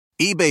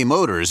eBay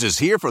Motors is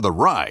here for the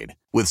ride.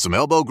 With some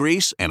elbow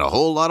grease and a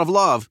whole lot of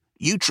love,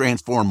 you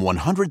transform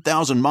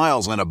 100,000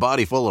 miles and a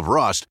body full of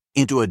rust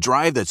into a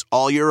drive that's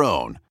all your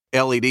own.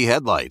 LED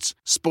headlights,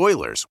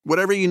 spoilers,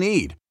 whatever you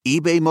need,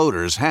 eBay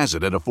Motors has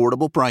it at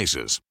affordable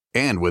prices.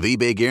 And with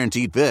eBay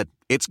Guaranteed Fit,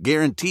 it's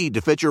guaranteed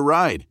to fit your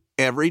ride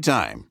every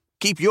time.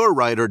 Keep your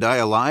ride or die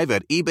alive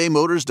at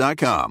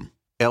ebaymotors.com.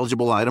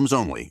 Eligible items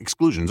only.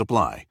 Exclusions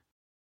apply.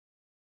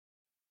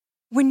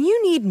 When you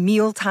need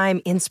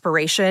mealtime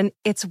inspiration,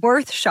 it's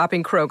worth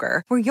shopping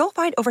Kroger, where you'll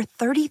find over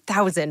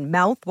 30,000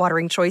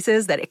 mouth-watering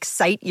choices that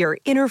excite your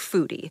inner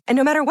foodie. And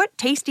no matter what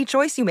tasty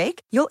choice you make,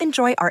 you'll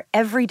enjoy our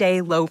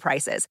everyday low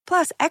prices,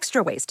 plus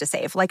extra ways to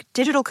save, like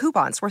digital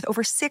coupons worth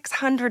over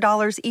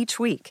 $600 each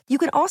week. You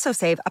can also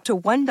save up to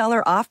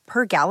 $1 off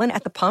per gallon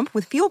at the pump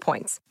with fuel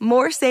points.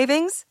 More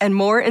savings and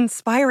more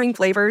inspiring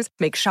flavors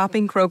make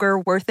shopping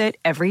Kroger worth it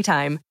every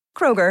time.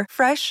 Kroger,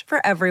 fresh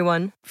for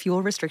everyone.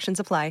 Fuel restrictions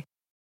apply.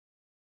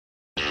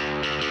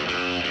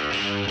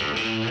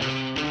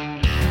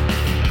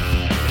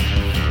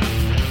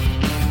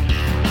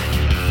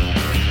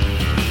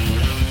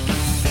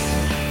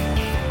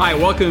 Hi,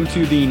 welcome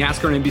to the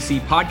NASCAR and NBC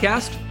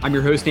podcast. I'm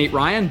your host, Nate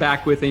Ryan,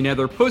 back with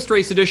another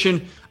post-race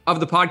edition of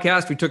the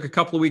podcast. We took a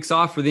couple of weeks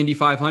off for the Indy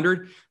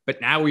 500,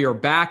 but now we are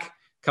back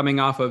coming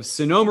off of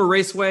Sonoma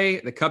Raceway,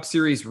 the Cup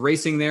Series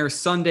racing there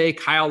Sunday.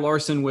 Kyle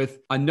Larson with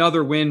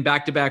another win,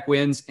 back-to-back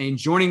wins, and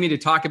joining me to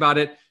talk about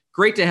it,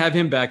 great to have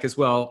him back as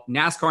well,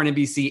 NASCAR and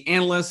NBC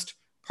analyst,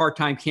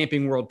 part-time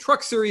Camping World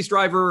Truck Series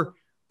driver,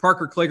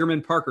 Parker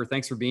Kligerman. Parker,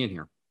 thanks for being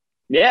here.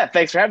 Yeah,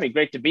 thanks for having me.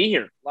 Great to be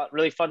here.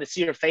 Really fun to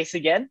see your face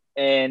again.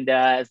 And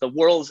as the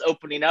world's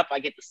opening up, I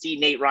get to see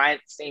Nate Ryan at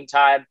the same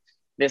time.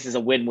 This is a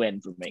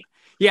win-win for me.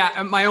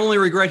 Yeah, my only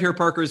regret here,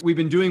 Parker, is we've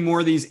been doing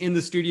more of these in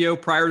the studio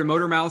prior to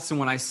Motor Mouths. And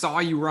when I saw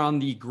you were on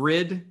the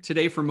grid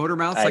today for Motor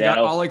Mouths, I got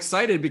all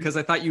excited because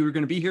I thought you were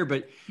going to be here,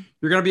 but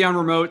you're going to be on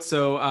remote.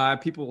 So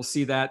people will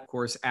see that, of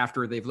course,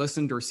 after they've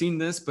listened or seen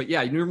this. But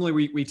yeah, normally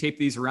we tape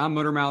these around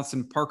Motor Mouths,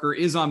 and Parker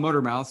is on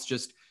Motor Mouths,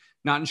 just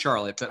not in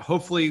Charlotte, but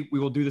hopefully we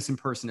will do this in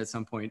person at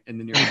some point in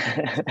the near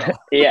future. Well.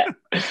 Yeah,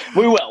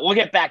 we will. We'll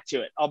get back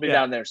to it. I'll be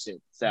down there soon.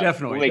 So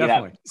definitely.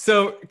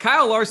 So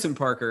Kyle Larson,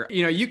 Parker,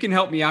 you can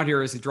help me out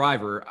here as a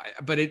driver,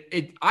 but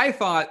I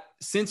thought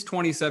since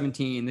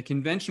 2017, the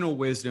conventional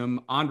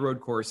wisdom on road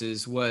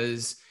courses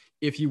was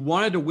if you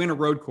wanted to win a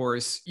road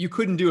course, you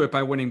couldn't do it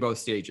by winning both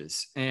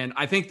stages. And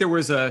I think there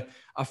was a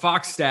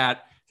Fox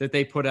stat that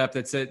they put up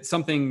that said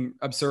something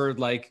absurd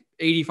like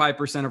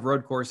 85% of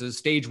road courses,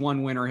 stage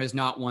one winner has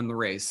not won the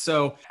race.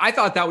 So I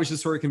thought that was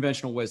just sort of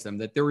conventional wisdom,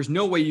 that there was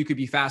no way you could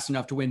be fast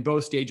enough to win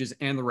both stages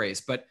and the race.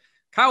 But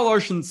Kyle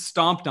Larson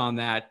stomped on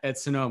that at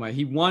Sonoma.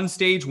 He won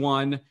stage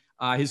one.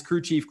 His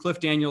crew chief, Cliff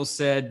Daniels,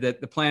 said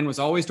that the plan was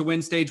always to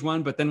win stage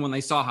one. But then when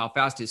they saw how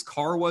fast his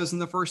car was in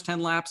the first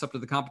 10 laps up to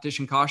the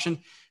competition caution,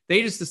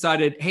 they just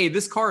decided, hey,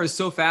 this car is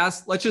so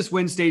fast, let's just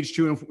win stage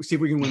two and see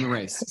if we can win the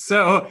race.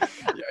 So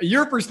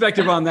your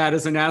perspective on that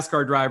as a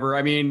NASCAR driver,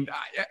 I mean,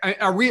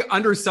 are we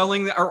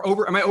underselling that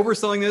or am I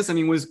overselling this? I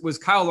mean, was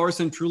Kyle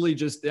Larson truly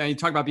just, you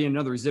talk about being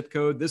another zip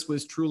code. This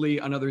was truly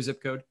another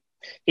zip code.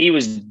 He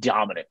was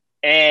dominant.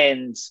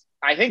 And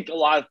I think a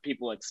lot of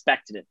people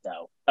expected it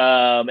though.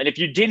 And if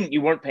you didn't, you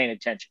weren't paying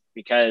attention,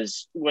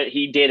 because what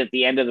he did at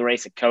the end of the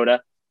race at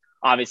COTA,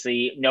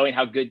 obviously knowing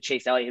how good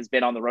Chase Elliott has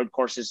been on the road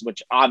courses,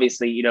 which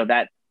obviously,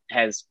 that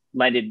has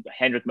lended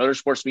Hendrick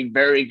Motorsports being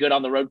very good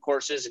on the road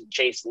courses and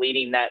Chase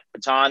leading that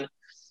baton.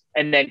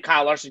 And then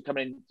Kyle Larson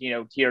coming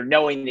in, here,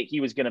 knowing that he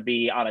was going to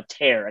be on a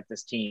tear at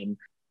this team.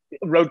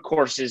 Road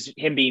courses,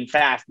 him being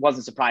fast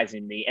wasn't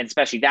surprising to me, and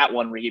especially that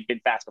one where he'd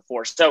been fast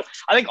before. So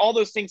I think all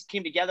those things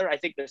came together. I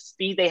think the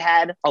speed they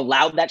had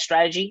allowed that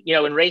strategy.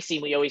 In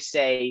racing, we always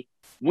say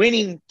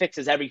winning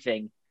fixes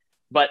everything.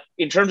 But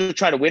in terms of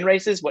trying to win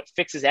races, what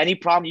fixes any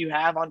problem you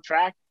have on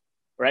track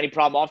or any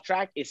problem off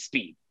track is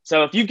speed.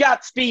 So if you've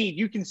got speed,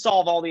 you can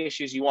solve all the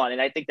issues you want.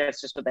 And I think that's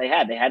just what they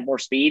had. They had more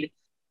speed.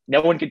 No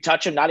one could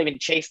touch him, not even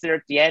Chase there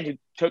at the end, who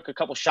took a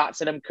couple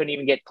shots at him, couldn't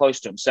even get close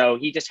to him. So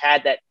he just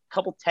had that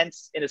couple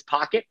tenths in his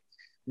pocket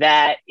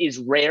that is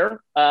rare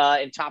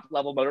in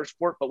top-level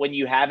motorsport. But when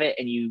you have it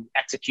and you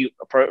execute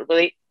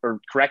appropriately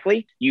or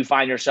correctly, you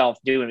find yourself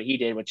doing what he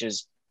did, which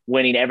is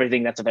winning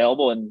everything that's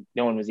available, and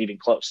no one was even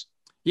close.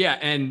 Yeah,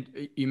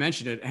 and you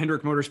mentioned it.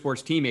 Hendrick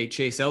Motorsports teammate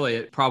Chase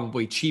Elliott,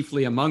 probably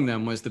chiefly among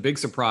them, was the big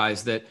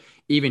surprise that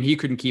even he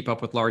couldn't keep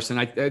up with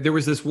Larson. There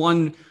was this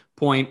one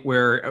point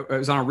where it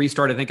was on a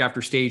restart, I think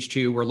after stage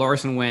two, where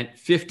Larson went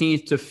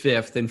 15th to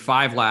 5th in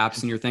 5 laps.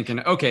 And you're thinking,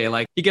 okay,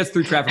 like he gets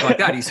through traffic like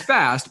that, he's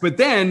fast. But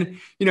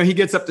then, he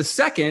gets up to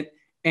second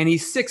and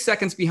he's 6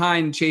 seconds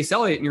behind Chase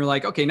Elliott. And you're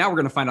like, okay, now we're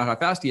going to find out how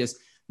fast he is.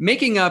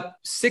 Making up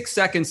 6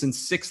 seconds in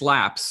 6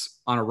 laps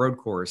on a road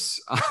course.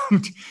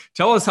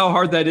 Tell us how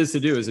hard that is to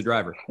do as a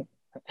driver.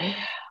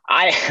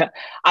 I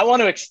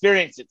want to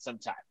experience it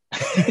sometime.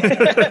 How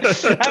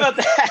about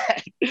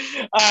that?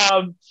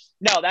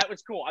 No, that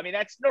was cool. I mean,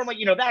 that's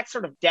normally, that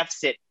sort of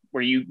deficit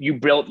where you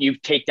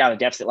take down a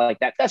deficit like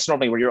that. That's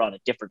normally where you're on a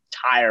different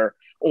tire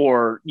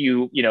or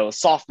a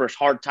soft versus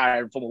hard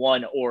tire in Formula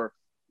One, or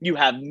you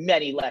have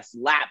many less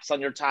laps on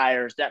your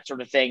tires, that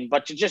sort of thing.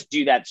 But to just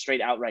do that straight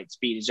outright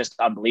speed is just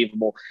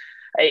unbelievable.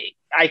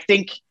 I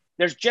think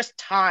there's just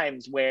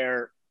times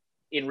where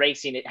in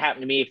racing, it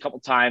happened to me a couple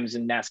times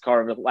in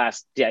NASCAR over the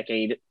last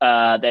decade,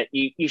 that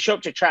you show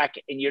up to track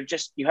and you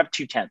have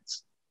 2/10.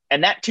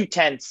 And that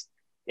 2/10,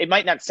 it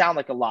might not sound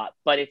like a lot,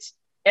 but it's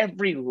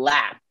every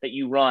lap that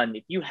you run.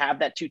 If you have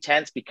that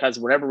 2/10 because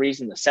for whatever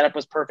reason the setup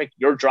was perfect,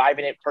 you're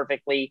driving it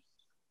perfectly,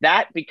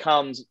 that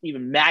becomes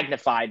even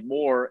magnified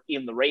more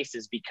in the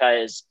races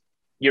because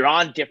you're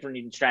on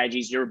different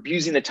strategies, you're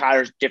abusing the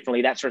tires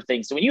differently, that sort of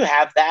thing. So when you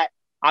have that,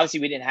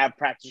 obviously we didn't have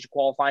practice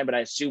qualifying, but I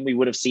assume we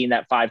would have seen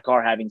that 5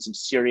 car having some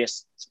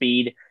serious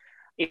speed.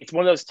 It's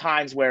one of those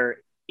times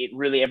where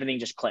everything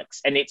just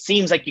clicks and it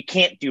seems like you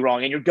can't do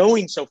wrong and you're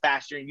going so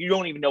fast and you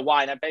don't even know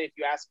why. And I bet if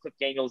you ask Cliff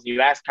Daniels,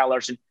 you ask Kyle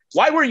Larson,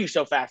 why were you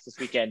so fast this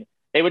weekend?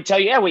 They would tell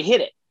you, yeah, we hit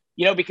it,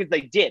 because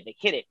they hit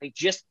it. They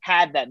just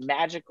had that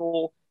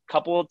magical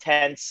couple of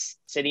tenths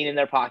sitting in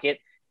their pocket.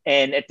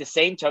 And at the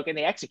same token,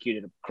 they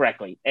executed them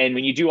correctly. And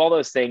when you do all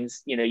those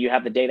things, you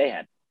have the day they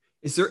had.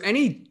 Is there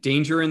any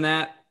danger in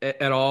that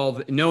at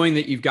all, knowing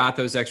that you've got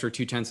those extra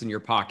 2/10 in your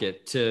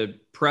pocket, to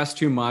press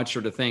too much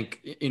or to think,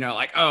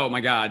 like, oh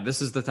my God,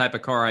 this is the type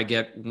of car I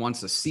get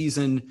once a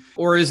season?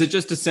 Or is it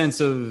just a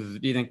sense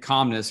of, do you think,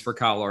 calmness for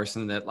Kyle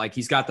Larson that like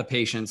he's got the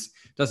patience,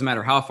 doesn't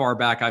matter how far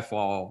back I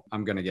fall,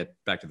 I'm going to get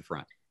back to the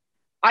front?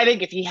 I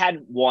think if he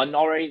had won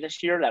already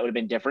this year, that would have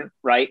been different,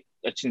 right?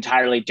 It's an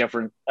entirely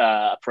different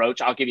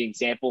approach. I'll give you an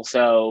example.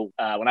 So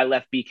when I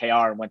left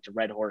BKR and went to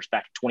Red Horse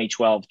back in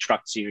 2012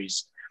 Truck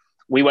Series,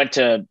 we went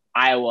to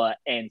Iowa,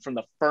 and from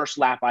the first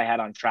lap I had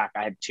on track,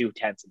 I had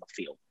 2/10 in the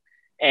field.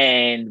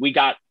 And we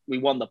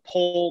won the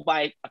pole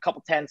by a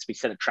couple tenths. We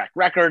set a track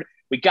record.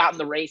 We got in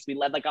the race. We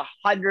led like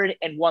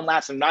 101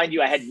 laps. And mind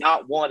you, I had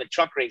not won a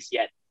truck race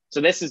yet.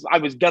 So I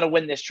was going to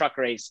win this truck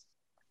race.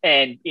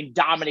 And in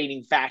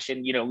dominating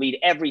fashion, lead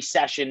every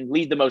session,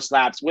 lead the most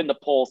laps, win the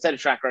pole, set a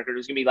track record. It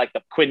was going to be like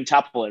the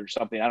quintuple or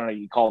something. I don't know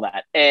what you call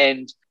that.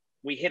 And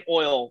we hit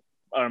oil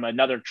on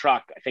another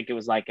truck. I think it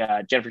was like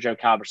Jennifer Jo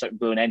Cobb or something,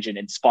 blew an engine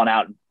and spun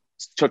out and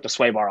took the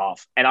sway bar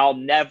off. And I'll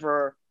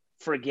never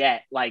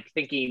forget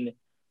thinking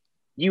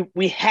we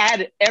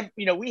didn't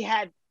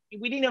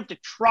have to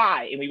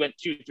try, and we went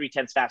 2-3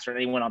 tenths faster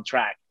than anyone on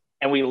track,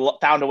 and we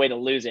found a way to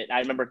lose it. I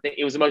remember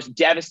it was the most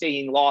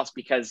devastating loss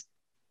because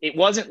it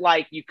wasn't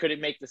like you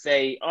couldn't make the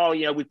say, oh,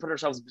 we put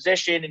ourselves in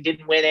position and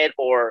didn't win it,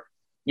 or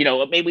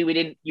maybe we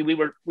didn't.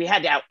 We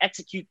had to out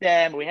execute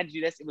them, or we had to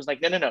do this. It was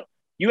like no.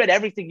 You had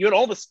everything. You had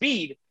all the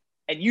speed,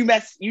 and you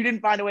didn't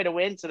find a way to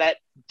win. So that's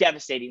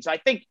devastating. So I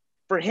think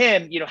for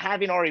him,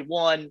 having already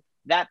won,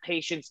 that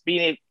patience,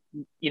 being,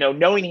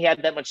 knowing he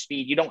had that much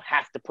speed, you don't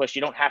have to push.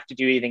 You don't have to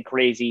do anything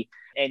crazy.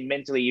 And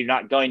mentally, you're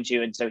not going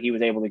to. And so he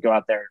was able to go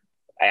out there.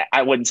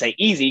 I wouldn't say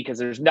easy because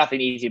there's nothing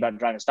easy about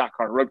driving a stock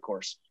car road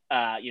course,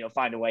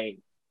 find a way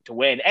to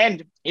win.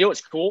 And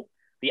what's cool?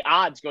 The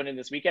odds going in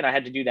this weekend, I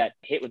had to do that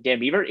hit with Dan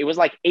Beaver. It was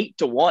like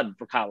 8-1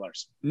 for Kyle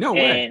Larson. No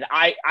way. And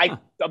I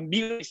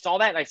immediately saw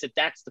that and I said,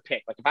 that's the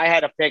pick. Like if I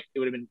had a pick, it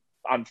would have been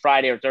on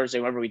Friday or Thursday,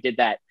 whenever we did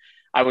that.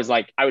 I was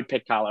like, I would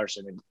pick Kyle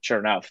Larson, and sure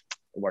enough,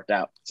 it worked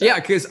out. So. Yeah,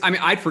 because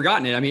I'd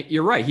forgotten it.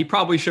 You're right. He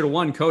probably should have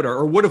won COTA,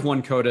 or would have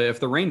won COTA if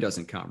the rain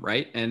doesn't come,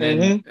 right? And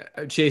then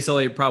Chase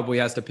Elliott probably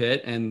has to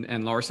pit,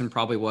 and Larson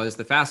probably was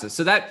the fastest.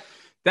 So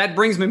that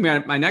brings me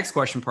to my next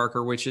question,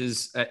 Parker, which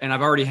is, and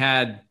I've already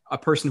had a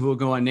person who will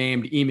go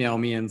unnamed email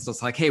me and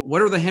it's like, hey, what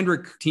are the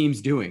Hendrick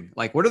teams doing?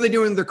 Like, what are they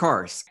doing with their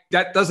cars?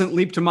 That doesn't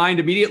leap to mind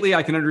immediately.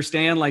 I can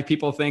understand, like,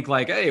 people think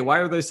like, hey, why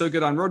are they so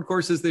good on road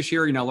courses this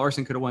year?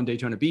 Larson could have won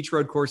Daytona Beach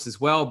road course as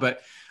well,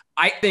 but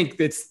I think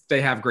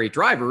they have great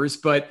drivers.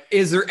 But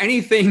is there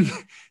anything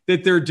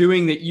that they're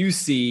doing that you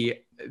see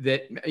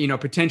that,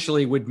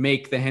 potentially would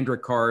make the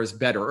Hendrick cars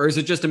better? Or is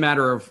it just a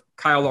matter of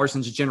Kyle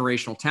Larson's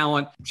generational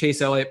talent?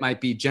 Chase Elliott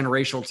might be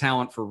generational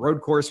talent for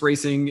road course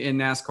racing in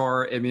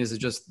NASCAR. Is it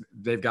just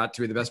they've got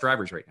two of the best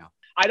drivers right now?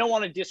 I don't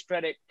want to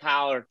discredit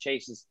Kyle or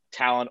Chase's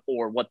talent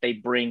or what they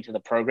bring to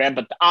the program,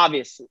 but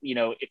obviously,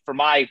 for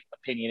my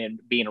opinion and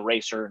being a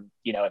racer, and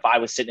if I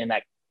was sitting in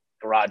that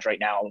garage right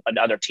now,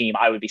 another team,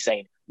 I would be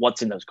saying,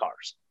 what's in those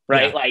cars,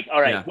 right? Yeah. Like, all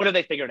right, What have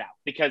they figured out?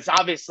 Because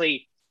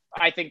obviously,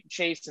 I think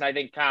Chase and I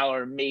think Kyle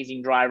are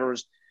amazing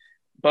drivers.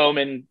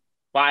 Bowman,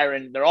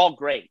 Byron, they're all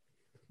great.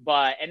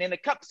 And in the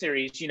Cup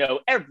Series,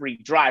 every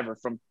driver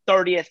from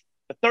the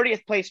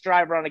 30th place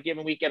driver on a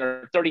given weekend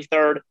or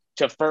 33rd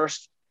to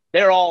first,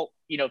 they're all,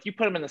 if you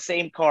put them in the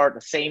same car at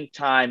the same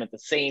time,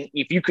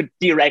 if you could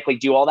theoretically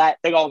do all that,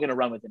 they're all going to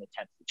run within a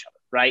tenth of each other,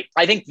 right?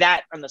 I think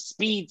that on the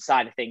speed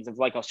side of things, of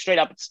like a straight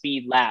up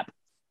speed lap,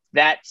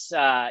 that's,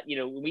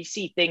 when we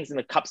see things in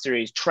the Cup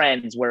Series,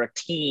 trends where a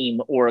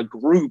team or a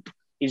group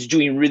is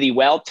doing really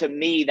well, to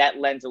me, that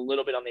lends a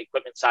little bit on the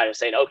equipment side of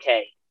saying,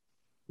 okay,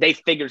 they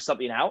figured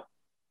something out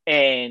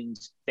and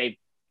they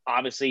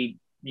obviously,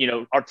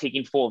 are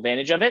taking full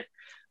advantage of it.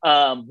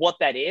 What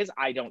that is,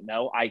 I don't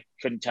know. I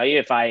couldn't tell you.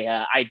 If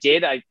I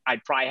did,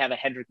 I'd probably have a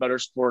Hendrick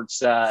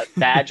Motorsports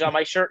badge on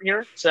my shirt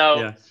here. So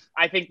Yeah.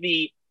 I think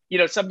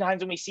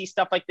sometimes when we see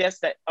stuff like this,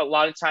 that a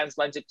lot of times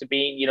lends it to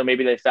being,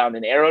 maybe they found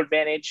an aero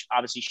advantage.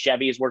 Obviously,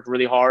 Chevy has worked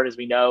really hard, as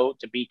we know,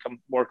 to become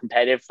more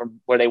competitive from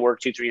where they were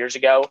 2-3 years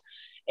ago.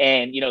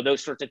 And,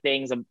 those sorts of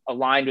things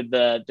aligned with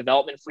the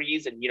development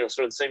freeze and,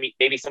 sort of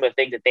maybe some of the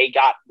things that they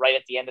got right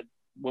at the end of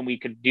when we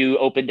could do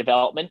open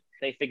development,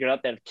 they figured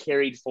out that have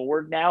carried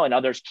forward now, and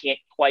others can't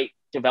quite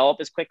develop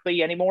as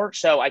quickly anymore.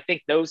 So I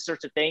think those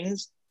sorts of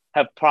things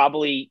have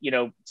probably,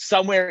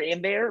 somewhere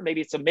in there,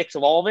 maybe it's a mix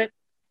of all of it,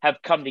 have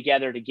come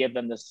together to give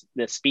them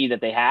the speed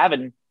that they have.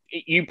 And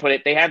you put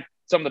it, they have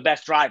some of the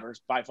best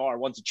drivers by far.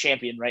 One's a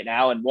champion right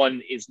now, and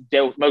one is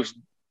the most,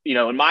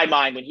 in my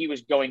mind, when he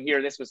was going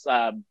here, this was,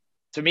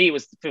 to me, it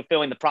was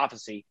fulfilling the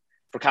prophecy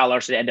for Kyle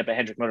Larson to end up at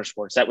Hendrick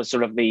Motorsports. That was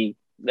sort of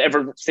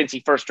ever since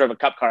he first drove a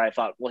Cup car, I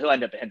thought, well, he'll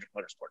end up at Hendrick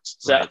Motorsports.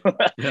 So,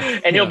 right. Yeah.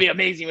 And he'll be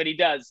amazing when he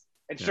does.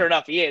 And sure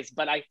enough, he is.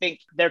 But I think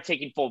they're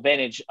taking full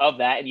advantage of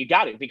that. And you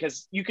got it,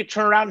 because you could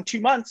turn around in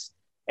 2 months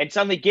and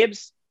suddenly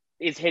Gibbs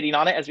is hitting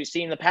on it, as we've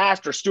seen in the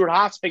past, or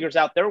Stewart-Haas figures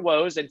out their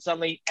woes and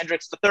suddenly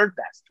Hendrick's the third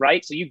best,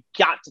 right? So you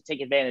got to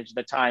take advantage of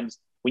the times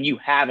when you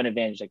have an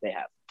advantage like they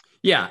have.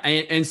 Yeah,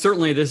 and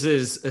certainly this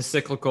is a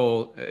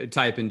cyclical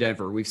type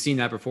endeavor. We've seen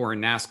that before in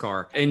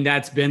NASCAR, and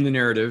that's been the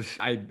narrative.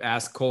 I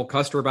asked Cole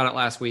Custer about it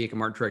last week and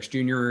Martin Truex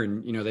Jr.,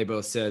 and they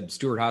both said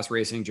Stewart-Haas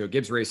Racing, Joe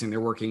Gibbs Racing, they're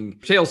working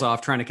tails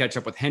off trying to catch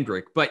up with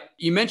Hendrick. But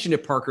you mentioned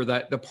it, Parker,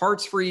 that the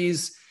parts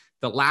freeze,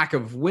 the lack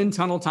of wind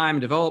tunnel time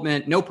and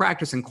development, no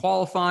practice in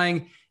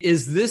qualifying.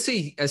 Is this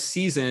a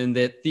season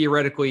that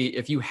theoretically,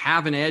 if you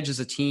have an edge as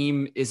a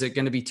team, is it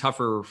going to be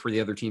tougher for the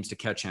other teams to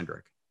catch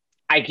Hendrick?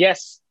 I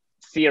guess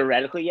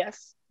theoretically,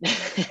 yes.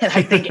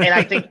 I think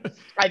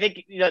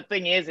the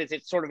thing is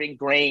it's sort of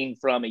ingrained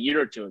from a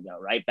year or two ago,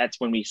 right? That's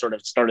when we sort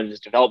of started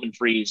this development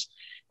freeze,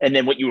 and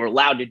then what you were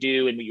allowed to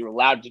do, and what you were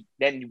allowed to,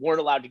 then you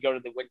weren't allowed to go to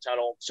the wind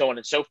tunnel, so on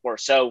and so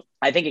forth. So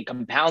I think it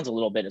compounds a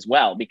little bit as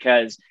well,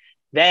 because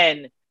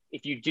then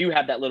if you do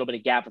have that little bit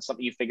of gap of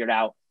something you figured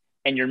out,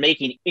 and you're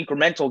making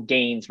incremental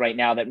gains right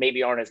now that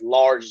maybe aren't as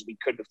large as we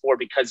could before,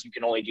 because you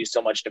can only do so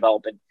much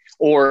development,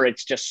 or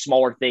it's just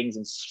smaller things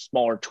and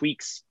smaller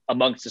tweaks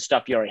amongst the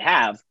stuff you already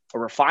have, or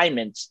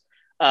refinements.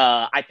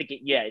 I think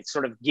it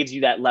sort of gives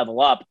you that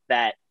level up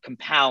that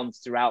compounds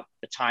throughout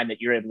the time that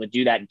you're able to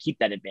do that and keep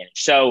that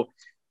advantage. So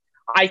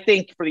I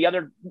think for the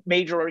other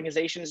major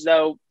organizations,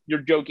 though, your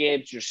Joe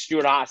Gibbs, your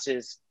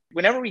Stewart-Haas's,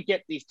 whenever we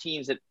get these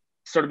teams that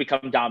sort of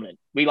become dominant,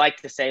 we like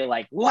to say,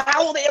 like, well,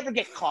 how will they ever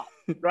get caught?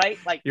 Right?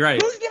 Like, you're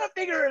right. Who's going to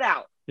figure it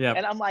out? Yeah.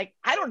 And I'm like,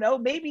 I don't know,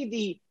 maybe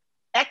the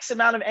X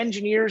amount of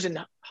engineers and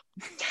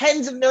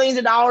tens of millions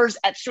of dollars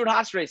at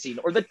Stewart-Haas Racing,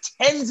 or the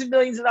tens of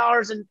millions of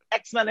dollars and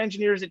X amount of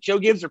engineers at Joe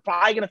Gibbs are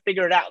probably going to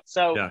figure it out.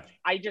 So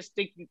I just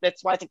think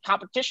that's why it's a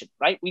competition,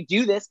 right? We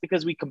do this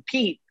because we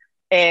compete,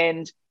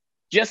 and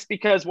just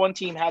because one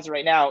team has it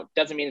right now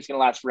doesn't mean it's going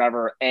to last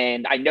forever.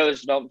 And I know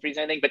there's development freeze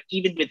and anything, but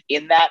even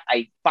within that,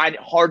 I find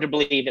it hard to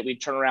believe that we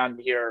turn around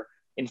here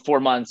in 4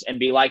 months and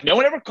be like, no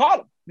one ever caught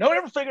him. No one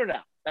ever figured it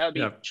out. That would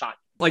be shocking.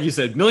 Like you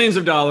said, millions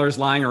of dollars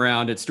lying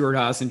around at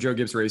Stewart-Haas and Joe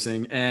Gibbs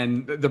Racing,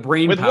 and the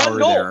brain with power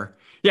there.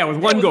 Yeah, with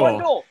one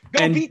goal.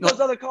 Go beat those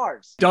other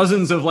cars.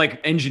 Dozens of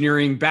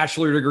engineering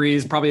bachelor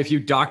degrees, probably a few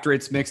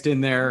doctorates mixed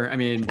in there. I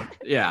mean,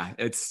 yeah,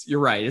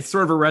 you're right. It's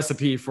sort of a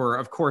recipe for,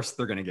 of course,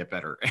 they're going to get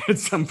better at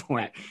some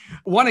point.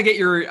 Want to get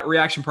your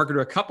reaction, Parker,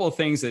 to a couple of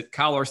things that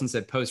Kyle Larson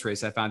said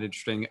post-race I found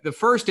interesting. The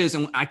first is,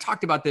 and I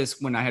talked about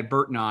this when I had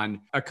Burton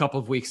on a couple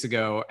of weeks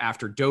ago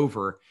after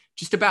Dover,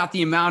 just about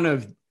the amount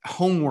of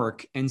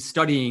homework and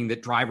studying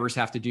that drivers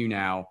have to do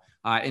now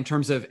in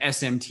terms of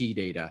SMT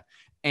data.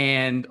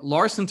 And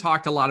Larson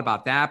talked a lot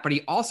about that, but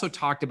he also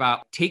talked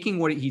about taking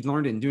what he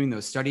learned in doing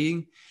those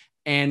studying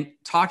and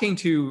talking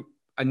to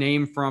a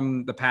name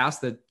from the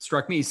past that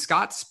struck me,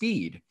 Scott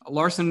Speed.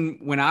 Larson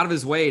went out of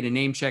his way to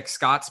name check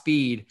Scott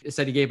Speed. He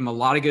said he gave him a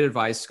lot of good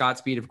advice. Scott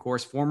Speed, of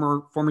course,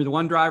 former Formula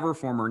One driver,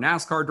 former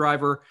NASCAR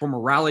driver, former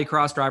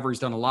rallycross driver. He's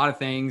done a lot of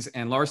things.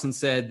 And Larson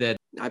said that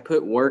I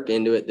put work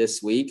into it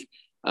this week.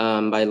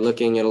 By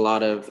looking at a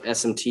lot of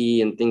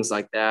SMT and things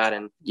like that.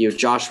 And,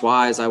 Josh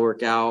Wise, I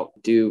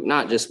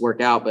not just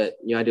work out, but,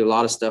 I do a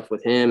lot of stuff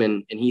with him,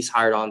 and he's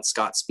hired on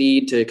Scott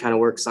Speed to kind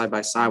of work side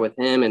by side with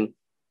him. And,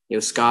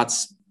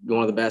 Scott's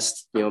one of the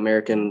best,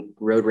 American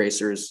road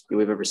racers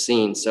we've ever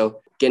seen.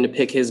 So getting to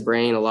pick his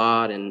brain a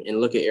lot and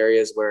look at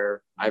areas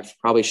where I've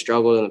probably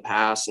struggled in the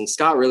past. And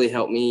Scott really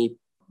helped me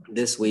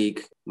this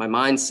week, my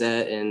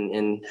mindset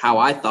and how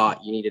I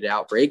thought you needed to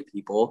outbrake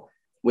people,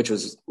 which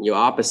was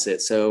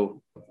opposite.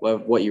 So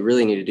what you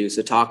really need to do.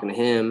 So talking to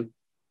him,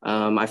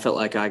 I felt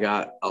like I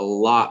got a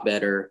lot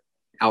better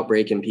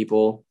outbreaking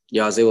people.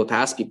 I was able to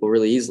pass people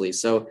really easily.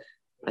 So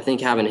I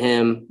think having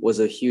him was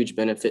a huge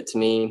benefit to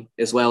me,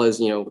 as well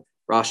as,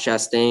 Ross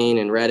Chastain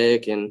and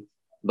Reddick and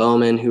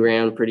Bowman, who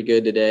ran pretty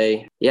good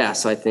today. Yeah.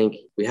 So I think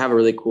we have a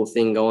really cool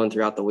thing going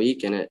throughout the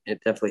week, and it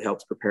definitely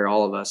helps prepare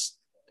all of us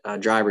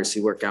drivers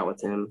who work out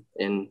with him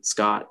and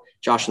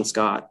Josh and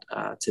Scott,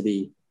 to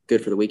be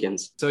good for the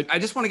weekends. So I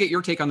just want to get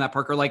your take on that,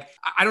 Parker. Like,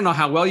 I don't know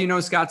how well you know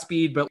Scott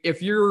Speed, but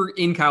if you're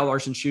in Kyle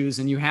Larson's shoes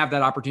and you have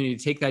that opportunity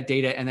to take that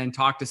data and then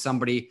talk to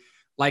somebody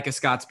like a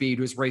Scott Speed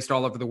who's raced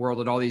all over the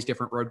world at all these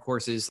different road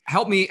courses,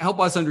 help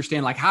us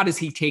understand, like, how does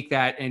he take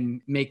that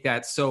and make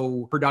that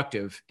so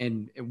productive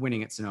in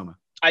winning at Sonoma?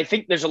 I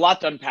think there's a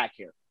lot to unpack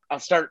here. I'll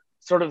start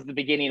sort of the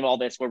beginning of all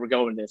this, where we're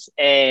going with this.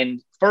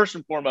 And first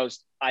and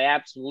foremost, I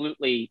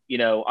absolutely,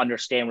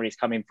 understand where he's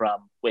coming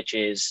from, which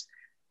is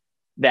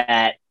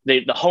that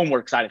the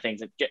homework side of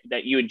things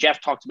that you and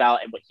Jeff talked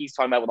about and what he's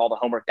talking about with all the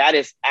homework, that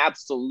has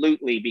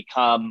absolutely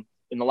become,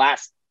 in the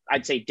last,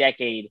 I'd say,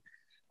 decade,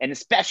 and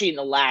especially in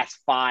the last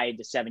 5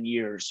 to 7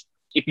 years,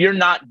 if you're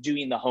not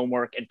doing the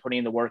homework and putting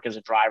in the work as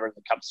a driver in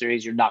the Cup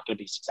Series, you're not going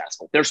to be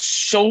successful. There's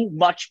so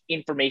much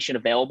information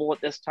available at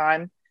this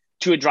time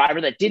to a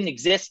driver that didn't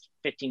exist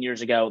 15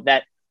 years ago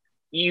that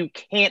you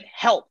can't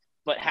help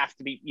but have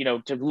to be,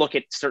 to look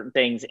at certain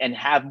things and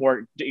have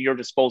more at your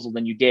disposal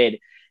than you did.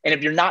 And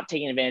if you're not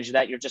taking advantage of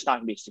that, you're just not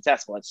going to be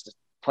successful. It's just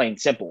plain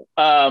simple.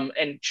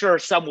 And sure,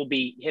 some will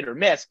be hit or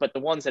miss, but the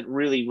ones that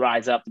really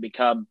rise up to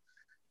become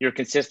your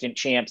consistent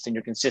champs and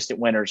your consistent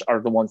winners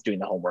are the ones doing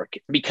the homework.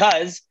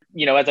 Because,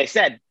 as I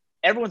said,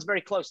 everyone's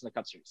very close in the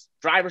Cup Series.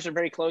 Drivers are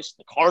very close.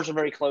 The cars are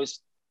very close.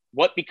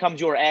 What becomes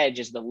your edge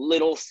is the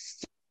little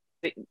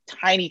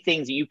tiny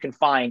things that you can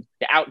find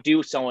to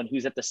outdo someone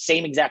who's at the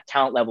same exact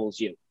talent level as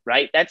you,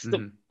 right? That's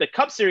the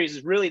Cup Series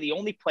is really the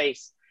only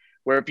place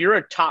where if you're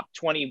a top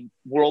 20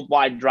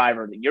 worldwide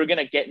driver, that you're going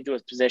to get into a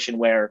position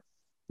where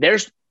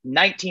there's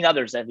 19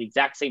 others at the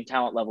exact same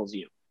talent level as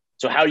you.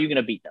 So how are you going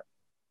to beat them,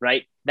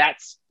 right?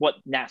 That's what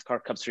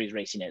NASCAR Cup Series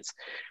racing is.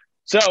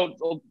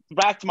 So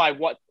back to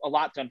a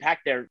lot to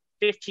unpack there.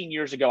 15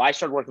 years ago, I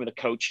started working with a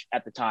coach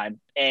at the time,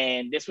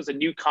 and this was a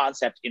new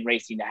concept in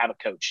racing to have a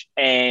coach.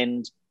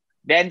 And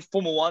then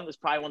Formula One was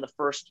probably one of the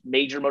first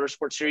major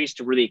motorsport series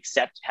to really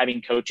accept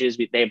having coaches.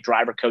 They have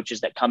driver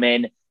coaches that come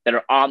in that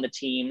are on the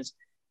teams.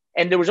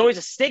 And there was always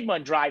a stigma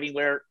in driving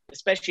where,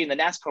 especially in the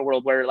NASCAR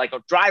world, where like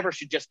a driver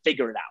should just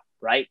figure it out,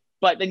 right?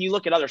 But then you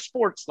look at other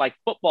sports like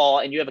football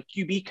and you have a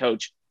QB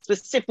coach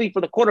specifically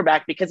for the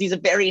quarterback because he's a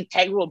very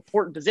integral,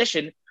 important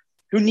position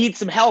who needs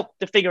some help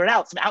to figure it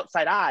out, some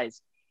outside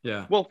eyes.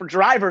 Yeah. Well, for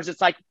drivers,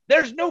 it's like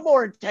there's no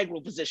more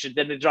integral position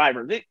than the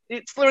driver.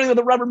 It's literally when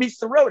the rubber meets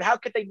the road. How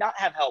could they not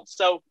have help?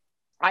 So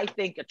I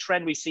think a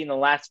trend we've seen in the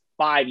last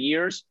 5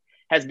 years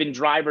has been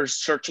drivers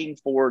searching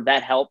for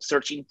that help,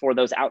 searching for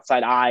those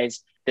outside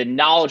eyes, the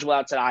knowledgeable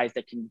outside eyes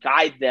that can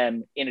guide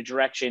them in a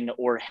direction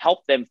or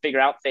help them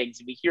figure out things.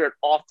 And we hear it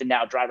often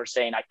now, drivers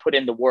saying, I put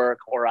in the work,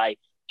 or I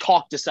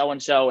talked to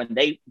so-and-so and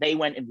they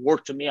went and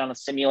worked with me on a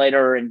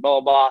simulator and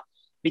blah, blah, blah.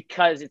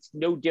 Because it's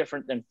no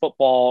different than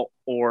football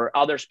or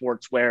other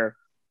sports where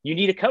you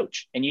need a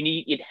coach and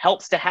it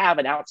helps to have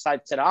an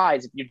outside set of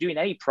eyes. If you're doing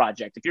any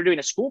project, if you're doing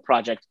a school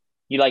project,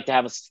 you like to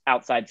have an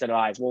outside set of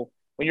eyes. Well,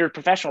 when you're a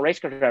professional race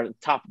car driver at the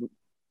top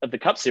of the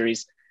Cup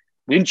Series,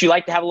 wouldn't you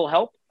like to have a little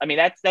help? I mean,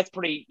 that's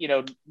pretty,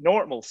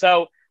 normal.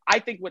 So I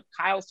think what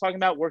Kyle's talking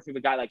about, working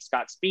with a guy like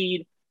Scott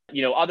Speed,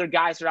 other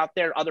guys are out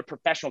there, other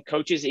professional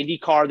coaches,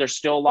 IndyCar, there's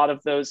still a lot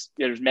of those.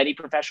 There's many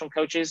professional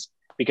coaches,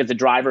 because the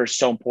driver is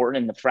so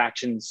important and the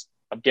fractions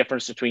of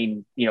difference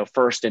between,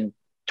 first and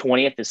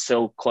 20th is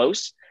so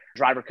close.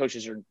 Driver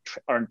coaches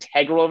are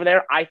integral over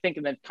there. I think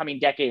in the coming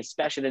decade,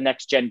 especially the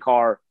next gen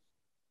car,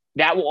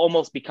 that will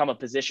almost become a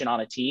position on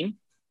a team,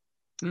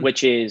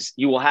 which is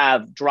you will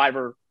have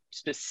driver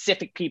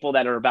specific people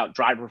that are about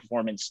driver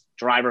performance,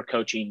 driver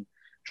coaching,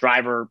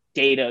 driver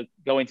data,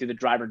 going through the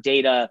driver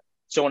data,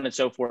 so on and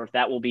so forth.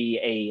 That will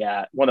be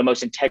one of the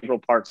most integral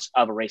parts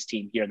of a race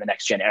team here in the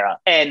next gen era.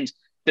 And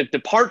the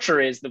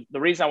departure is the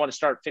reason I want to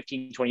start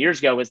 15, 20 years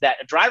ago is that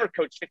a driver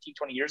coach 15,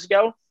 20 years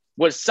ago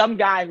was some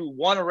guy who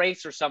won a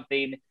race or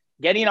something,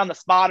 getting on the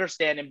spotter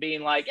stand and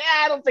being like,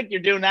 I don't think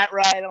you're doing that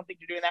right. I don't think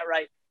you're doing that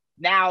right.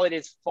 Now it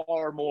is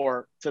far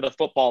more to the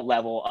football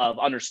level of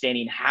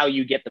understanding how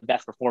you get the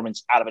best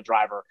performance out of a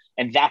driver.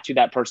 And that's who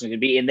that person can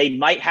be. And they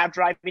might have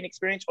driving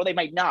experience or they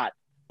might not,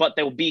 but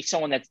there will be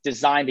someone that's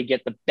designed to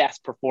get the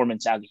best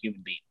performance out of a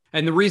human being.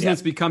 And the reason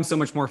it's become so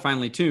much more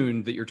finely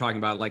tuned that you're talking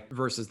about, like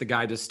versus the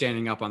guy just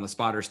standing up on the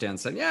spotter stand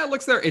saying, yeah, it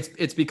looks there.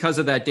 It's because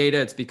of that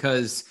data. It's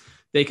because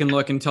they can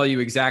look and tell you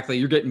exactly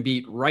you're getting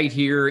beat right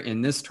here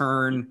in this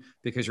turn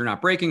because you're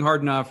not braking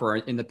hard enough, or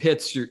in the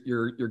pits,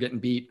 you're getting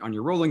beat on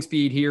your rolling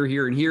speed here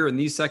in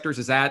these sectors.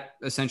 Is that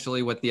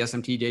essentially what the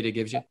SMT data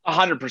gives you?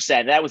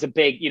 100%. That was a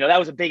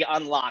big,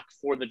 unlock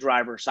for the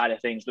driver side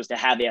of things, was to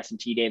have the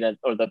SMT data,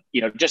 or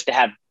just to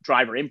have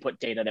driver input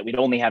data that we'd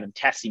only have in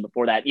testing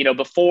before that.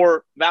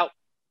 Before about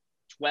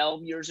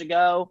 13 years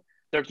ago,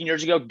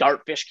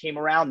 Dartfish came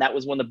around. That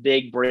was one of the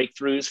big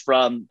breakthroughs,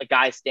 from a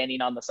guy standing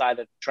on the side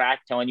of the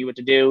track telling you what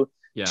to do,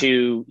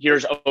 to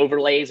here's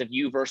overlays of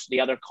you versus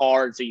the other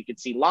car, so you could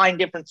see line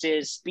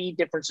differences, speed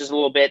differences a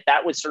little bit.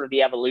 That was sort of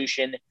the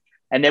evolution.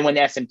 And then when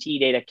the SMT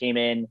data came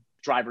in,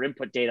 driver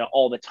input data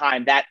all the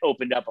time, that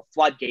opened up a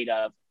floodgate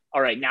of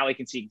all right, now we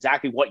can see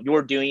exactly what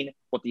you're doing,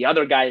 what the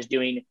other guy is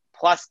doing,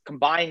 plus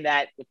combine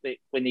that with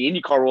when the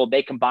IndyCar world,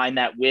 they combine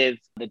that with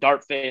the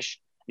Dartfish,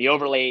 the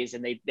overlays,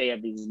 and they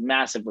have these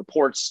massive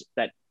reports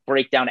that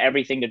break down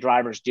everything the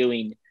driver's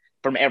doing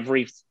from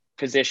every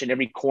position,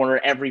 every corner,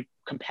 every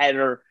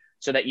competitor,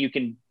 so that you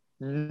can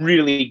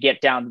really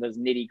get down to those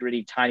nitty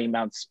gritty, tiny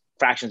amounts,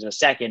 fractions of a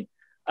second.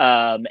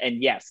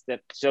 And yes,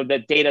 so the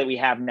data we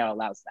have now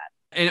allows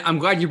that. And I'm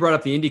glad you brought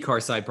up the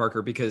IndyCar side,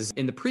 Parker, because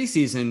in the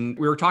preseason,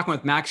 we were talking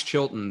with Max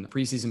Chilton,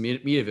 preseason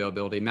media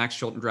availability. Max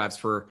Chilton drives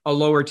for a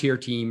lower tier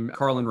team,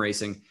 Carlin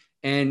Racing.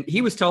 And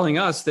he was telling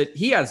us that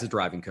he has a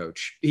driving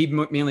coach. He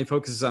mainly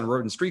focuses on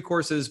road and street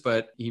courses,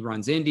 but he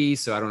runs Indy.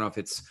 So I don't know if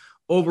it's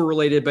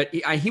over-related, but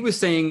he was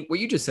saying what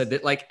you just said,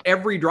 that like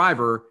every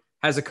driver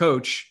has a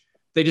coach.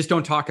 They just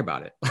don't talk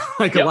about it.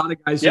 Like a lot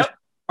of guys just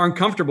aren't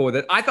comfortable with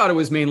it. I thought it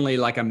was mainly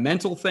like a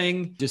mental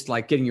thing, just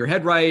like getting your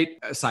head right,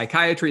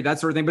 psychiatry, that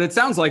sort of thing. But it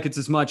sounds like it's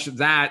as much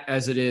that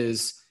as it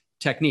is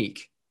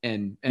technique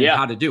and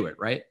how to do it,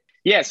 right?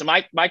 Yeah. So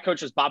my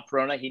coach is Bob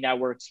Perona. He now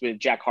works with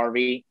Jack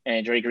Harvey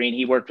and Jerry Green.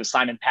 He worked with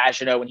Simon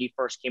Pagenaud when he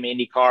first came to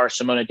IndyCar,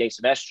 Simona De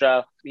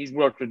Silvestro. He's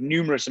worked with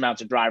numerous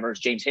amounts of drivers,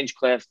 James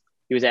Hinchcliffe.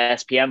 He was at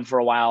SPM for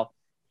a while.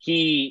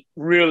 He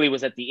really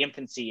was at the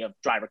infancy of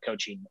driver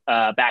coaching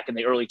back in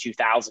the early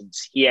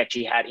 2000s.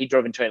 He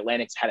drove into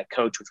Atlantic, had a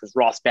coach, which was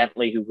Ross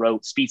Bentley, who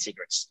wrote Speed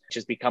Secrets, which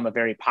has become a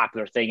very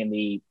popular thing in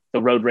the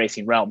road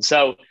racing realm.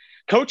 So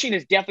coaching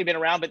has definitely been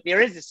around, but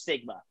there is a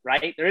stigma,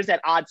 right? There is that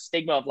odd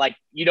stigma of like,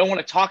 you don't want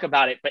to talk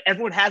about it, but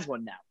everyone has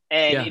one now.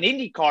 And in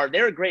IndyCar,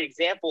 they're a great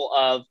example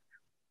of,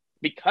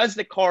 because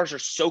the cars are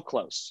so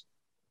close,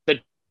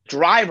 the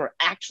driver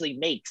actually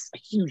makes a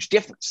huge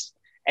difference.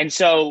 And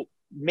so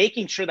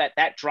making sure that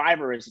that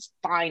driver is as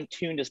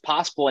fine-tuned as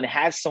possible and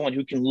has someone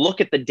who can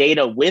look at the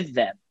data with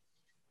them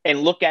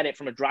and look at it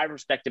from a driver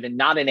perspective and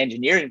not an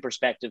engineering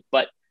perspective,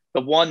 but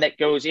the one that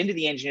goes into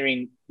the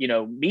engineering,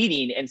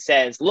 meeting and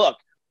says, look,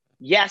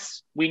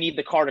 yes, we need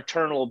the car to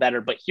turn a little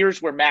better, but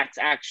here's where Max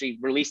actually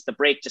released the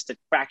brake just a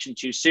fraction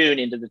too soon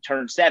into the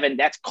turn 7.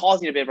 That's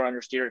causing a bit of an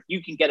understeer. If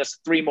you can get us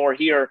 3 more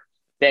here,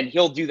 then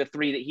he'll do the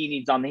 3 that he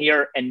needs on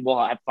here, and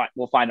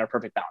we'll find our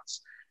perfect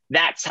balance.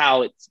 That's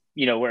how it's,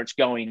 where it's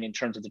going in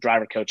terms of the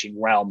driver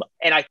coaching realm.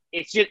 And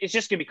it's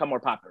just going to become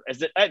more popular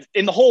as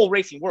in the whole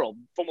racing world.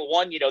 Formula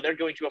One, they're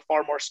going to a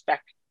far more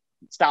spec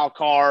style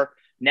car,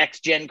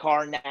 next gen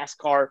car,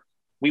 NASCAR.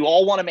 We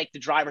all want to make the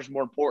drivers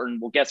more important.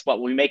 Well, guess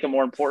what? When we make them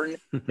more important,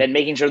 then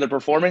making sure the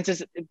performance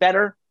is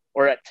better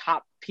or at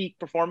top peak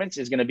performance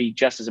is going to be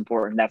just as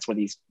important. That's where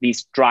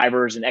these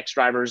drivers and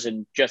ex-drivers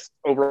and just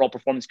overall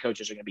performance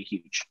coaches are going to be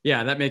huge.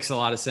 Yeah, that makes a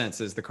lot of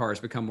sense. As the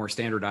cars become more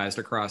standardized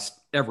across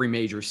every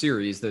major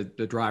series, the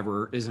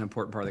driver is an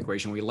important part of the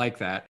equation. We like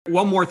that.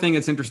 One more thing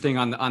that's interesting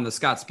on the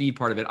Scott Speed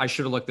part of it, I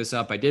should have looked this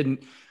up. I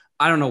didn't.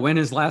 I don't know when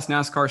his last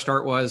NASCAR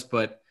start was,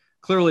 but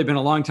clearly been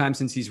a long time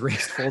since he's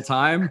raced full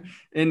time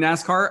in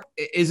NASCAR.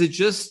 Is it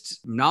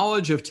just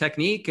knowledge of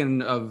technique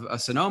and of a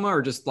Sonoma,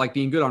 or just like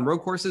being good on road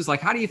courses? Like,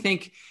 how do you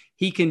think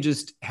he can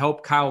just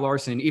help Kyle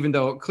Larson, even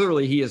though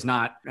clearly he has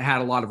not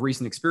had a lot of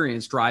recent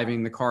experience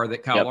driving the car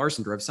that Kyle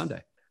Larson drove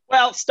Sunday?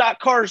 Well, stock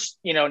cars,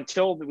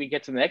 until we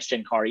get to the next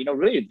gen car,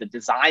 really the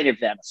design of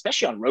them,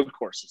 especially on road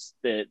courses,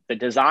 the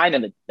design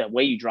and the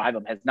way you drive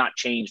them has not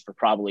changed for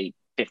probably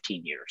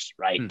 15 years,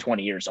 right?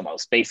 20 years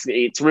almost.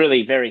 Basically, it's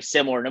really very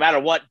similar, no matter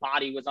what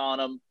body was on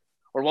them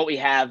or what we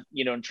have,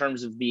 in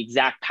terms of the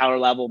exact power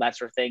level, that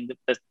sort of thing.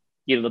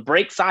 The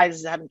brake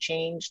sizes haven't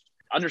changed.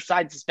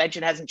 Underside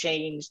suspension hasn't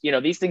changed.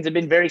 These things have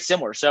been very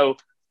similar. So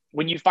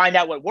when you find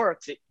out what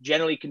works, it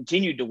generally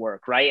continued to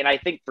work, right? And I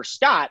think for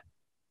Scott,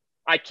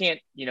 I can't,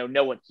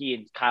 know what he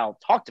and Kyle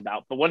talked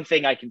about. But one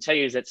thing I can tell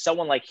you is that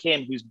someone like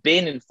him, who's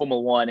been in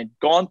Formula One and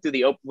gone through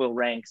the open wheel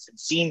ranks and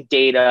seen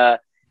data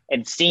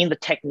and seen the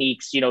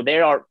techniques,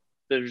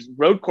 there's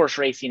road course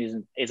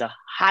racing is a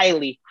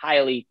highly,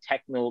 highly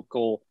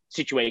technical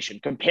situation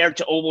compared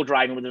to oval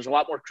driving, where there's a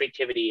lot more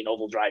creativity in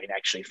oval driving.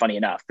 Actually, funny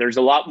enough, there's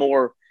a lot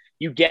more,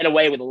 you get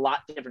away with a lot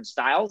different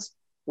styles.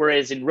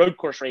 Whereas in road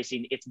course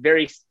racing, it's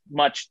very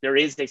much, there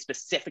is a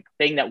specific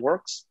thing that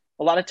works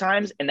a lot of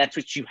times, and that's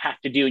what you have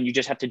to do, and you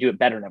just have to do it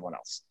better than everyone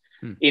else.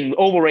 In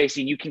oval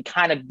racing, you can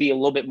kind of be a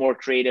little bit more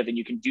creative and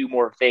you can do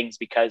more things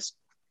because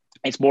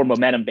it's more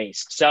momentum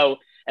based. So,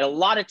 and a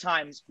lot of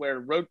times where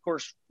road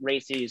course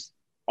races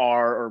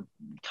or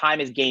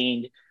time is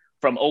gained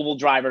from oval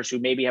drivers who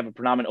maybe have a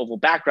predominant oval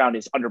background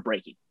is under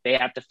braking. They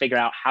have to figure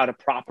out how to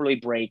properly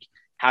brake,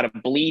 how to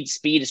bleed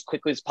speed as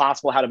quickly as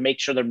possible, how to make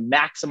sure they're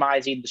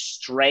maximizing the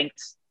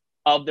strength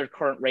of their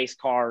current race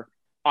car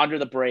under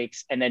the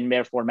brakes, and then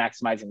therefore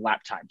maximizing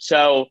lap time.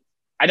 So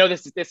I know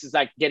this is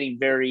like getting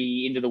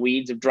very into the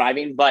weeds of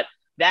driving, but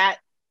that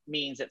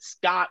means that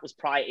Scott was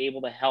probably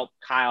able to help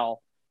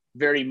Kyle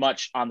very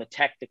much on the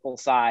technical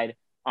side,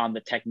 on the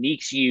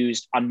techniques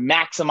used, on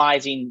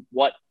maximizing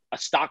what a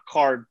stock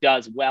car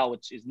does well,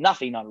 which is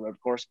nothing on a road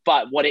course,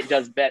 but what it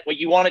does what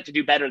you want it to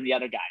do better than the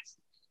other guys.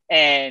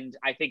 And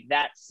I think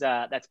that's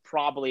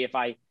probably, if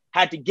I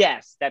had to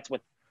guess, that's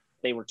what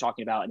they were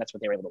talking about, and that's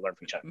what they were able to learn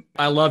from each other.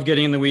 I love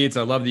getting in the weeds.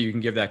 I love that you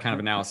can give that kind of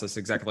analysis.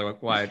 Exactly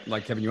why I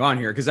like having you on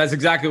here, because that's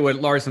exactly what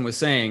Larson was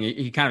saying.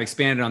 He kind of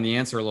expanded on the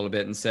answer a little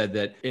bit and said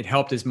that it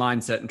helped his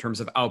mindset in terms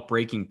of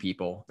outbreaking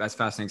people. That's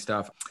fascinating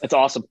stuff. That's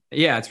awesome.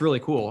 Yeah, it's really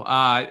cool.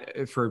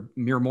 For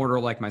mere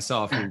mortal like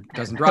myself who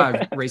doesn't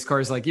drive race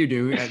cars like you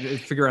do,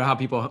 figure out how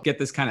people get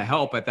this kind of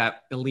help at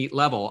that elite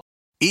level.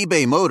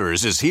 eBay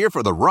Motors is here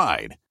for the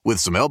ride. With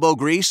some elbow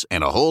grease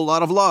and a whole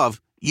lot of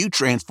love, you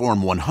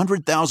transform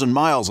 100,000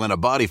 miles and a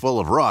body full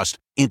of rust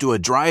into a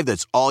drive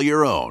that's all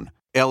your own.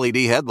 LED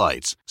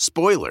headlights,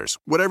 spoilers,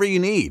 whatever you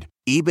need,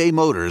 eBay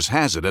Motors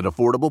has it at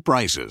affordable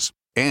prices.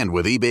 And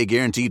with eBay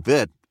Guaranteed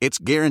Fit, it's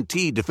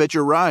guaranteed to fit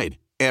your ride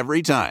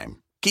every time.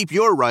 Keep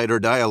your ride or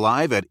die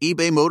alive at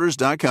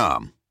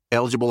ebaymotors.com.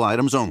 Eligible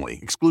items only.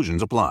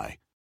 Exclusions apply.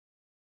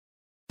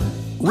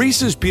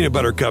 Reese's peanut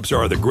butter cups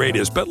are the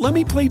greatest, but let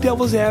me play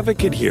devil's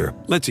advocate here.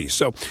 Let's see.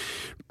 So,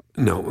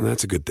 no,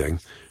 that's a good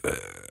thing.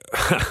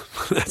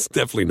 That's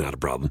definitely not a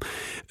problem.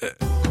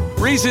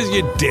 Reese's,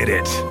 you did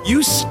it.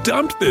 You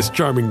stumped this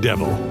charming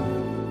devil.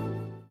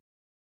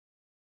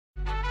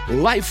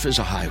 Life is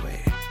a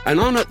highway, and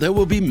on it there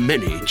will be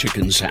many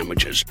chicken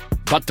sandwiches.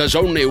 But there's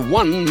only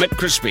one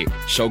McCrispy.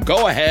 So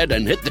go ahead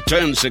and hit the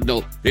turn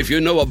signal if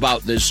you know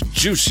about this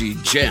juicy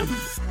gem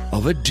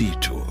of a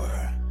detour.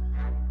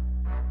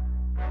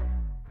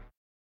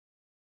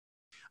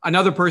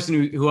 Another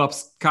person who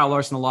helps Kyle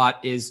Larson a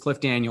lot is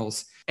Cliff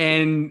Daniels.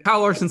 And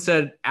Kyle Larson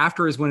said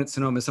after his win at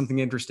Sonoma something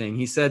interesting.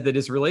 He said that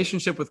his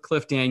relationship with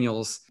Cliff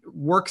Daniels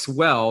works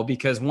well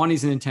because, one,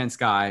 he's an intense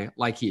guy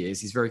like he is.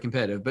 He's very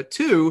competitive. But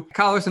two,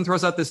 Kyle Larson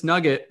throws out this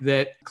nugget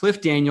that Cliff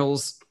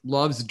Daniels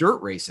loves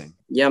dirt racing.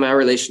 Yeah, my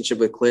relationship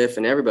with Cliff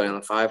and everybody on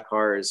the 5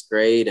 car is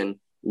great. And,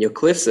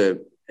 Cliff's a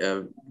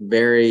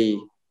very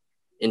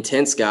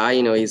intense guy.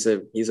 He's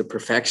a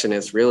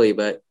perfectionist really,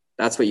 but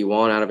that's what you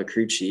want out of a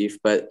crew chief.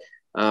 But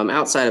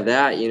outside of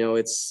that,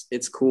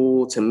 it's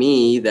cool to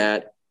me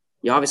that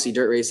obviously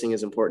dirt racing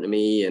is important to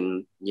me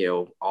and,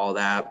 all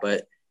that,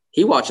 but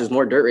he watches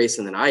more dirt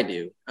racing than I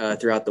do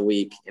throughout the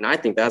week. And I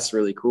think that's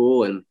really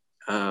cool. And,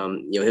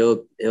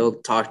 he'll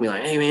talk to me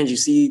like, hey man, did you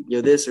see,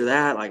 this or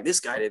that? Like this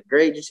guy did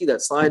great. Did you see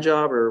that slide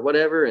job or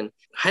whatever? And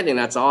I think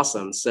that's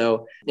awesome.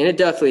 So, and it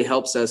definitely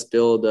helps us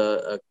build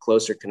a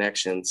closer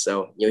connection.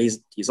 So,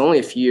 he's only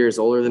a few years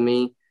older than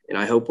me, and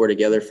I hope we're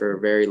together for a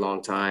very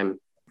long time.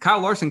 Kyle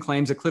Larson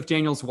claims that Cliff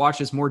Daniels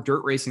watches more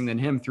dirt racing than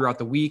him throughout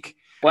the week.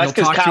 Well, that's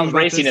because Kyle's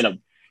racing in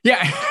him.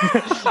 Yeah,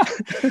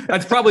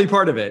 that's probably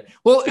part of it.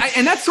 Well,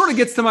 and that sort of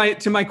gets to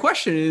my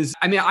question is,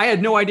 I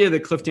had no idea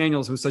that Cliff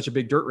Daniels was such a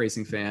big dirt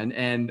racing fan.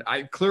 And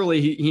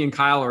clearly he and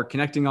Kyle are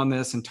connecting on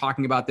this and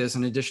talking about this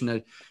in addition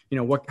to,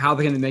 how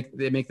they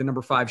make the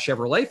number 5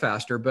 Chevrolet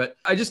faster. But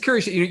I'm just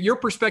curious, your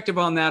perspective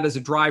on that as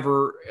a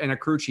driver and a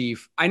crew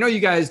chief. I know you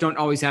guys don't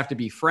always have to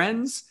be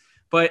friends,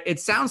 but it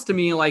sounds to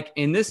me like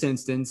in this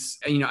instance,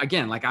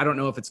 again, like I don't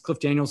know if it's Cliff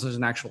Daniels is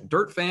an actual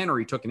dirt fan or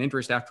he took an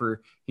interest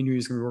after he knew he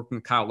was going to be working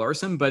with Kyle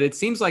Larson, but it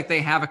seems like they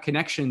have a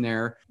connection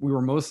there we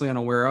were mostly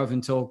unaware of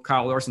until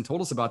Kyle Larson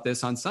told us about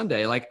this on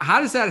Sunday. Like,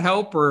 how does that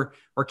help or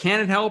can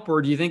it help?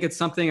 Or do you think it's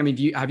something,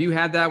 have you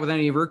had that with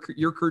any of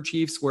your crew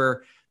chiefs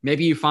where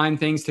maybe you find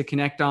things to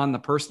connect on the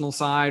personal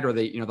side or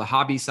the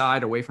hobby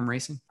side away from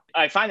racing?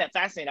 I find that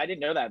fascinating. I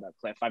didn't know that about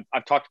Cliff.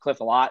 I've talked to Cliff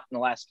a lot in the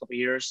last couple of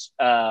years.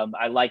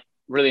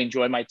 Really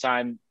enjoy my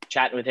time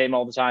chatting with him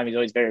all the time. He's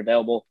always very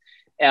available.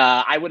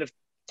 I would have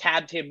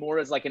tabbed him more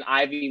as like an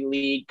Ivy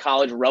League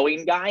college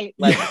rowing guy,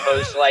 as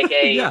opposed to like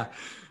a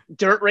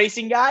dirt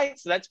racing guy.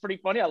 So that's pretty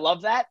funny. I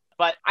love that.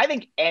 But I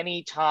think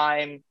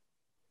anytime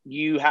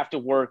you have to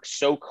work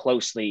so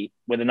closely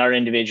with another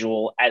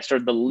individual as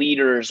sort of the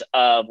leaders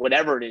of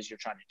whatever it is you're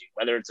trying to do,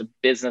 whether it's a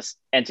business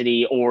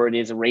entity or it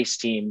is a race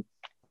team,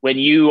 when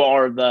you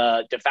are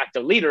the de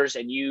facto leaders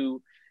and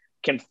you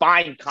can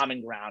find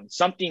common ground,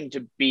 something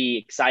to be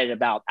excited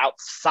about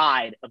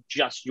outside of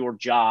just your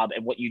job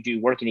and what you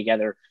do working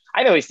together.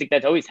 I always think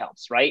that always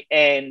helps, right?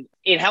 And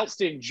it helps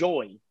to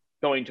enjoy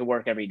going to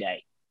work every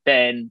day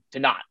than to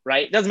not,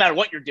 right? It doesn't matter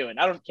what you're doing.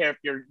 I don't care if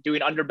you're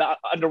doing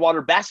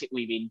underwater basket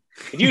weaving.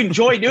 If you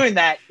enjoy doing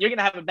that, you're going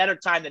to have a better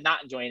time than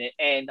not enjoying it.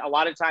 And a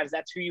lot of times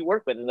that's who you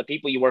work with and the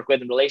people you work with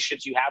and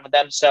relationships you have with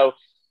them. So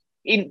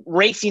in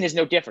racing is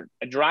no different.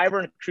 A driver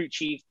and a crew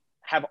chief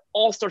have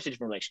all sorts of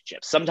different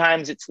relationships.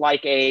 Sometimes it's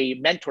like a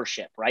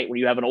mentorship, right? Where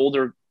you have an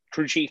older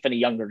crew chief and a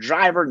younger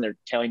driver and they're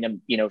telling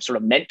them, sort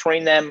of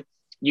mentoring them.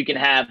 You can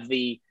have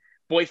the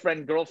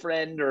boyfriend,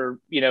 girlfriend, or,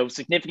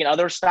 significant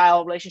other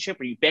style relationship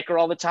where you bicker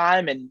all the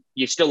time and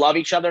you still love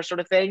each other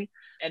sort of thing.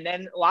 And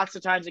then lots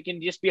of times it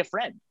can just be a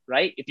friend,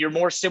 right? If you're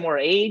more similar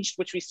age,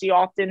 which we see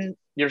often,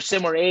 you're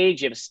similar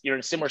age, you're in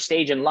a similar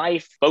stage in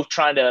life, both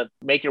trying to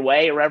make your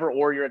way or whatever,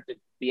 or you're at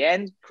the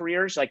end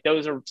careers, like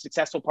those are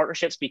successful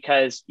partnerships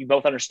because you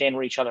both understand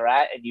where each other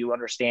at and you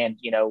understand,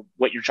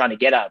 what you're trying to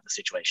get out of the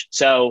situation.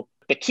 So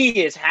the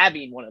key is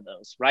having one of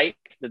those, right?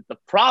 The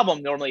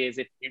problem normally is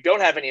if you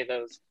don't have any of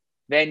those,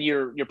 then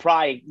you're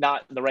probably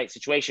not in the right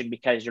situation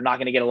because you're not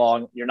going to get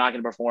along. You're not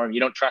going to perform. You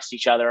don't trust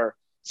each other.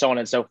 so on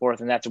and so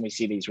forth. And that's when we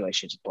see these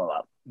relationships blow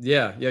up.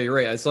 Yeah, you're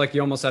right. It's like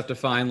you almost have to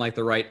find like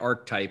the right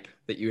archetype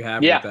that you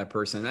have with that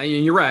person. I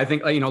mean, you're right. I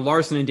think,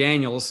 Larson and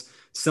Daniels,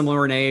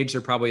 similar in age,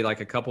 they're probably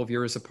like a couple of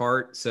years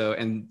apart. So,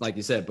 and like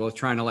you said, both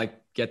trying to like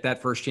get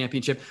that first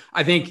championship.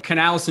 I think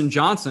Canales and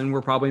Johnson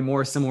were probably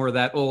more similar to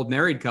that old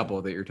married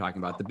couple that you're talking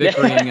about, the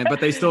bickering, but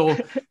they still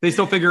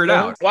figure it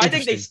out. Well, I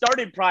think they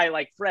started probably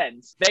like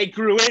friends. They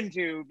grew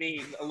into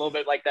being a little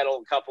bit like that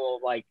old couple,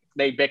 like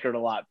they bickered a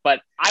lot.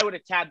 But I would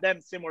have tabbed them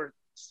similar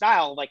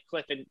style, like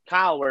Cliff and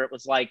Kyle, where it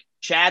was like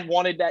Chad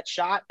wanted that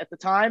shot at the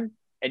time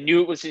and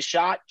knew it was his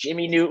shot.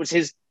 Jimmy knew it was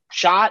his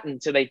shot.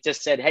 And so they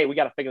just said, hey, we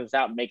got to figure this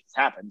out and make this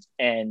happen.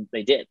 And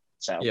they did.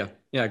 So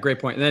yeah, great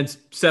point. And then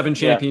 7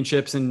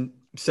 championships and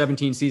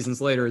 17 seasons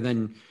later,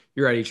 then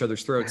you're at each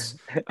other's throats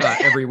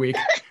every week.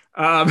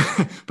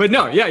 But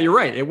no, yeah, you're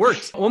right. It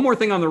worked. One more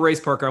thing on the race,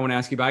 Parker, I want to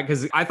ask you about,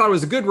 because I thought it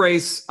was a good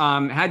race,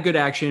 had good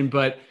action,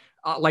 but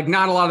like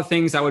not a lot of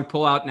things I would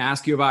pull out and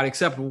ask you about,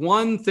 except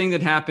one thing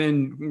that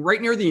happened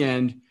right near the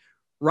end.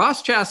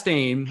 Ross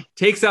Chastain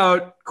takes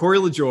out Corey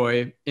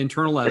LaJoie in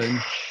turn 11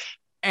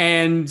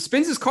 and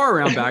spins his car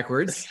around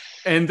backwards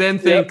and then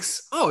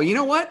thinks, oh, you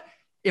know what?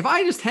 If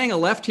I just hang a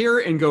left here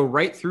and go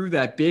right through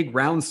that big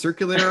round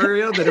circular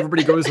area that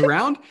everybody goes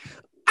around,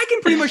 I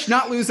can pretty much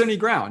not lose any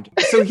ground.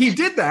 So he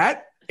did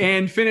that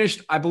and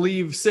finished, I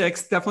believe,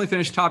 6th, definitely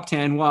finished top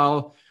 10,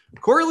 while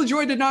Corey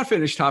LaJoie did not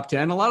finish top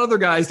 10. A lot of other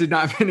guys did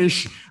not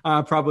finish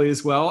probably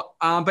as well.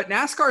 But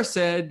NASCAR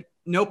said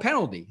no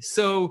penalty.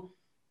 So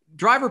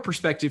driver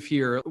perspective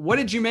here, what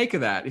did you make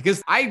of that?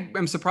 Because I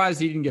am surprised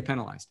he didn't get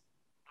penalized.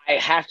 I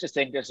have to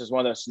think this is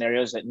one of those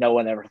scenarios that no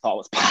one ever thought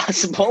was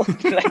possible.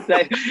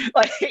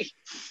 like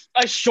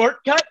a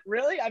shortcut,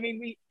 really? I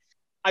mean,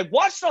 I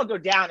watched it all go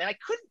down, and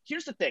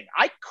here's the thing.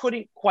 I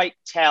couldn't quite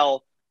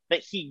tell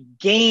that he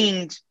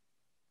gained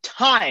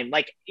time.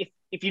 Like,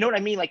 if you know what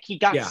I mean, like he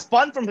got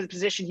spun from the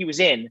position he was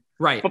in.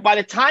 Right. But by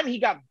the time he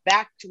got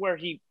back to where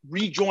he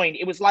rejoined,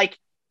 it was like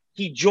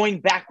he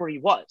joined back where he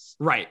was.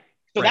 Right.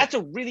 So that's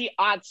a really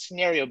odd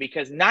scenario,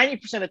 because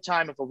 90% of the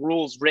time, if a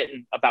rule is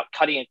written about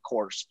cutting a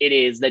course, it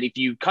is that if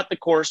you cut the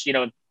course,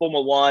 in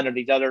Formula One or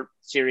these other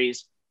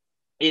series,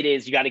 it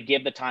is you got to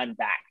give the time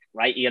back,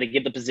 right? You got to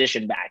give the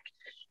position back.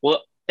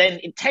 Well,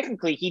 then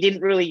technically he didn't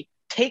really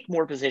take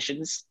more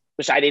positions,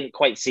 which I didn't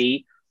quite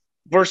see,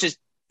 versus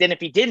then if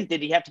he didn't,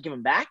 did he have to give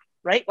them back?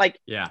 Right? Like,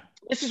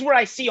 this is where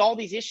I see all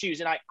these issues.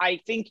 And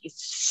I think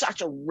it's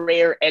such a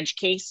rare edge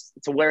case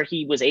to where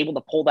he was able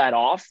to pull that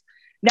off.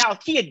 Now, if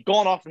he had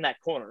gone off in that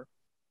corner,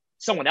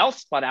 someone else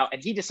spun out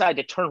and he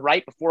decided to turn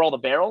right before all the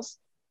barrels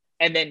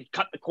and then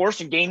cut the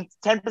course and gain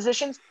 10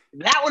 positions,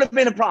 that would have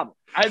been a problem.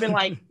 I'd have been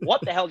like,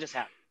 what the hell just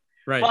happened?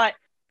 Right. But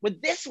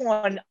with this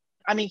one,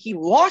 I mean, he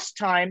lost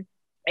time,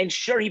 and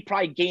sure, he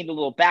probably gained a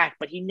little back,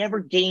 but he never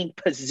gained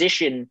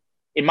position,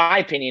 in my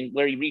opinion,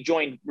 where he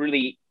rejoined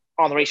really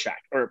on the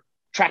racetrack or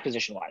track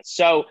position wise.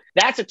 So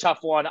that's a tough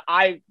one.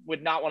 I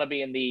would not want to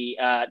be in the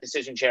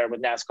decision chair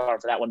with NASCAR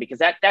for that one, because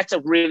that's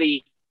a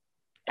really,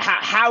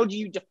 how do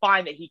you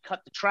define that he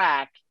cut the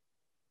track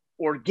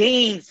or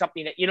gained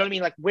something that, you know what I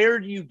mean? Like, where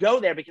do you go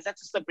there? Because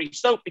that's a slippery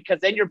slope, because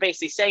then you're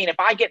basically saying, if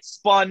I get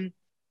spun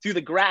through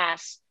the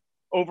grass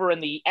over in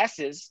the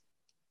S's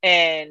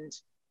and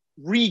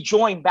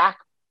rejoin back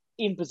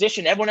in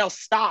position, everyone else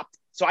stopped,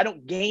 so I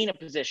don't gain a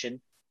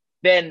position,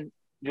 then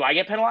do I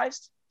get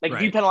penalized? Like,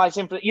 if you penalize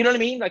him for, you know what I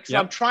mean? Like, so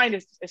I'm trying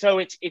to, so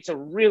it's a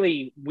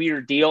really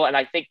weird deal. And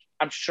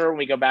I'm sure when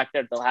we go back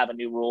there, they'll have a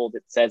new rule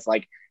that says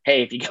like,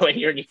 hey, if you go in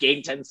here and you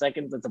gain 10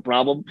 seconds, that's a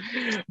problem.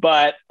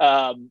 But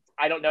I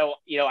don't know.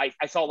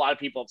 I saw a lot of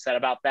people upset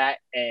about that,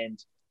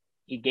 and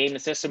he gamed the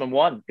system and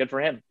won. Good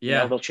for him.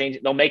 Yeah. They'll change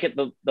it. They'll make it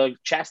the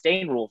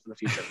Chastain rule for the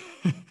future.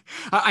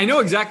 I know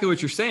exactly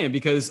what you're saying,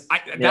 because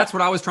that's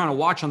what I was trying to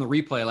watch on the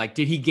replay. Like,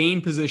 did he gain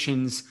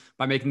positions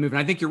by making the move? And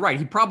I think you're right.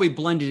 He probably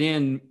blended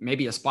in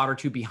maybe a spot or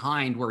two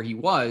behind where he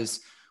was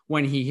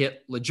when he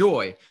hit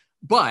LaJoie.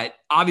 But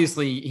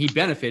obviously he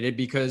benefited,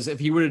 because if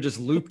he would have just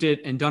looped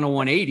it and done a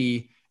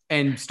 180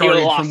 and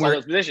started from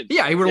where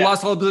he would have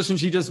lost all the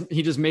positions he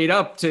just made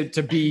up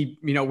to be,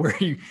 where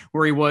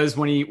he was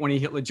when he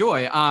hit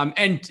LaJoie.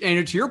 And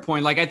to your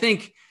point, like, I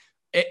think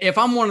if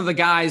I'm one of the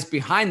guys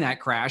behind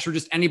that crash, or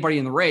just anybody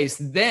in the race,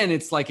 then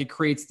it's like it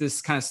creates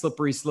this kind of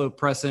slippery slope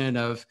precedent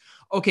of,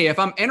 okay, if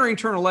I'm entering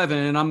turn 11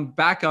 and I'm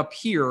back up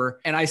here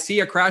and I see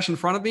a crash in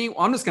front of me,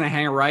 well, I'm just going to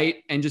hang a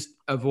right and just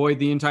avoid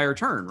the entire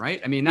turn,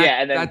 right? I mean,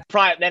 and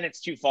then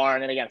it's too far,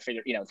 and then you got to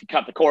figure, if you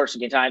cut the course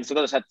again time, so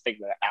they'll just have to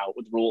figure that out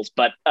with rules.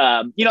 But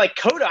like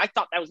COTA, I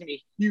thought that was going to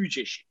be a huge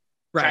issue,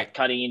 track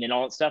cutting and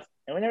all that stuff,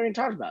 and we never even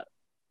talked about it.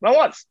 Not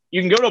once.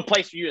 You can go to a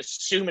place where you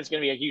assume it's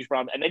going to be a huge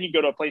problem, and then you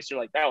go to a place you're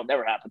like, that will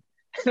never happen,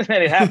 and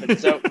then it happens.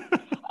 So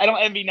I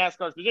don't envy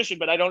NASCAR's position,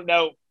 but I don't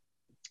know.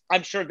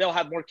 I'm sure they'll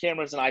have more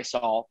cameras than I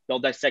saw. They'll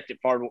dissect it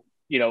far.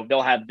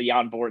 They'll have the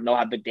onboard and they'll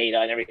have the data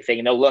and everything,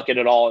 and they'll look at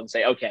it all and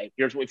say, okay,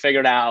 here's what we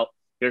figured out.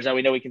 Here's how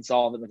we know we can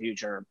solve it in the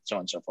future, so on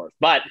and so forth.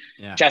 But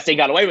Chastain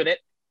got away with it.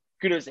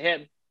 Kudos to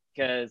him.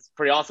 because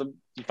pretty awesome.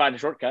 You find a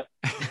shortcut.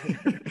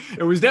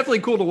 It was definitely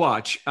cool to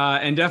watch,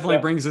 and definitely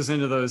brings us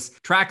into those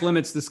track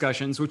limits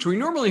discussions, which we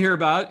normally hear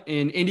about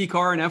in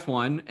IndyCar and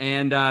F1.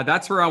 And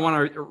that's where I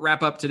want to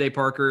wrap up today,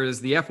 Parker,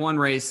 is the F1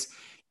 race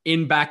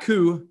in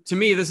Baku. To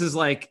me, this is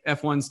like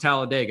F1's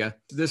Talladega.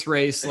 This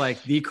race,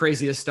 like the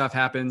craziest stuff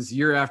happens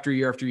year after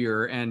year after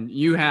year, and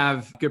you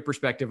have good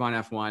perspective on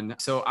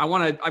F1. So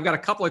I've got a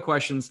couple of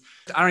questions.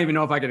 I don't even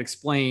know if I could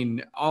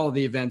explain all of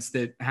the events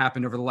that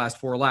happened over the last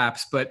 4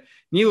 laps, but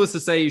needless to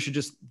say, you should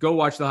just go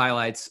watch the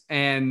highlights.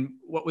 And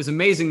what was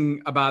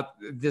amazing about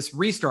this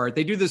restart,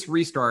 they do this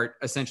restart.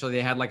 Essentially,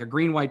 they had like a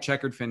green, white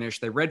checkered finish.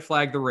 They red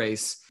flagged the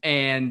race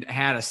and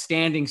had a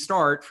standing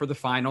start for the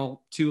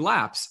final 2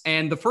 laps.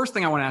 And the first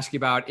thing I want to ask you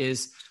about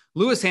is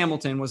Lewis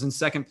Hamilton was in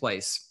second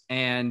place,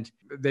 and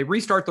they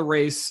restart the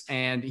race,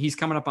 and he's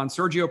coming up on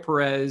Sergio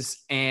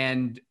Perez.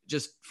 And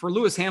just for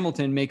Lewis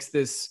Hamilton makes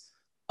this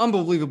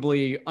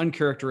unbelievably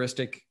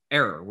uncharacteristic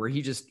error where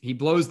he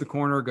blows the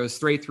corner, goes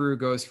straight through,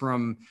 goes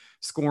from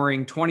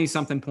scoring 20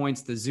 something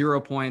points to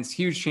 0 points,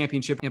 huge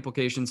championship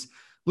implications.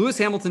 Lewis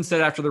Hamilton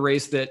said after the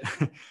race that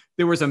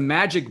there was a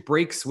magic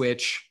brake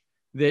switch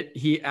that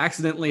he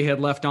accidentally had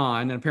left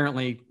on. And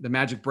apparently the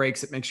magic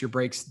brakes, it makes your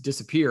brakes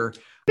disappear.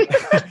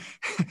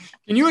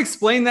 Can you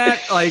explain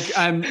that? Like,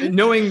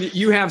 knowing that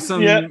you have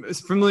some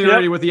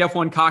familiarity with the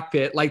F1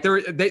 cockpit, like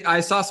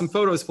I saw some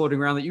photos floating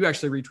around that you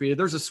actually retweeted.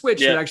 There's a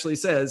switch that actually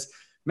says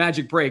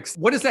magic brakes.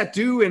 What does that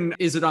do? And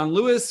is it on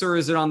Lewis or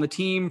is it on the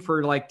team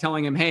for like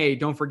telling him, hey,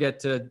 don't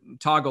forget to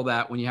toggle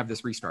that when you have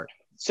this restart?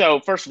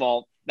 So first of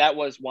all, that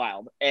was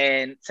wild.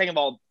 And second of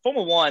all,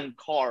 Formula One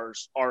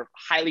cars are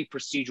highly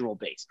procedural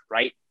based,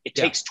 right? It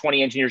takes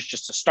 20 engineers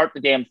just to start the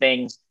damn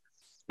things.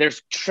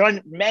 There's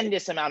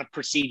tremendous amount of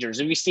procedures.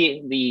 And we see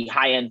it in the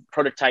high-end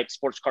prototype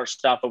sports car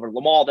stuff over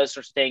Le Mans, those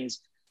sorts of things.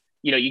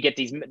 You know, you get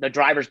the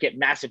drivers get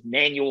massive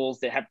manuals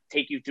that have to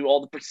take you through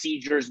all the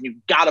procedures, and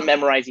you've got to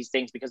memorize these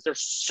things because they're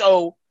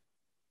so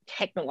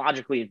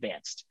technologically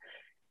advanced.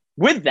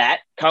 With that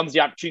comes the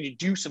opportunity to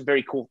do some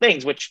very cool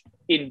things, which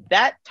in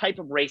that type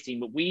of racing,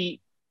 what we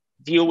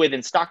deal with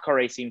in stock car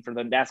racing for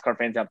the NASCAR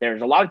fans out there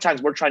is a lot of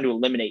times we're trying to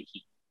eliminate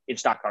heat in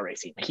stock car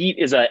racing. Heat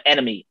is an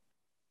enemy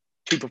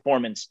to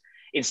performance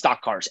in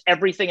stock cars.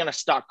 Everything in a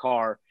stock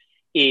car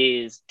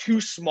is too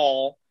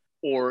small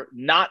or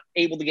not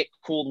able to get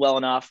cooled well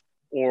enough,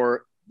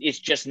 or it's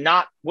just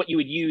not what you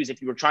would use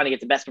if you were trying to get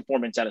the best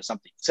performance out of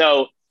something.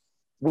 So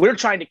we're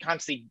trying to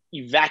constantly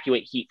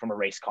evacuate heat from a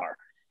race car,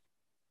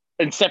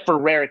 except for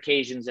rare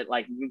occasions at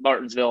like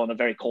Martinsville on a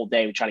very cold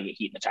day, we try to get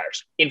heat in the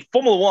tires. In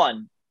Formula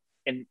One,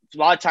 and a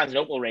lot of times in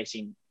open wheel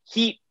racing,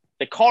 heat,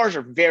 the cars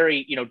are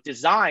very,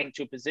 designed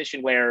to a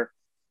position where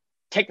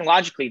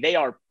technologically they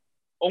are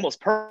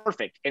almost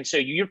perfect. And so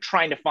you're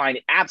trying to find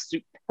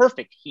absolute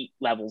perfect heat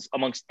levels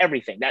amongst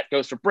everything. That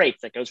goes for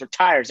brakes, that goes for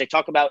tires. They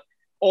talk about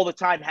all the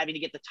time having to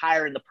get the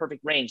tire in the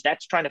perfect range.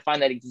 That's trying to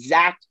find that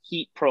exact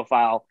heat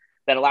profile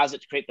that allows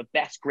it to create the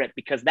best grip,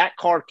 because that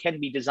car can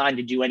be designed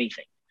to do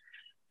anything.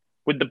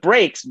 With the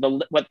brakes,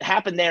 what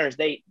happened there is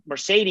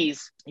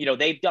Mercedes,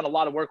 they've done a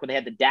lot of work when they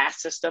had the DAS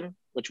system,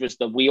 which was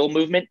the wheel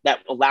movement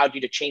that allowed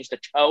you to change the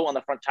toe on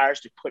the front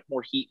tires to put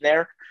more heat in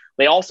there.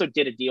 They also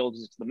did a deal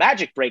with the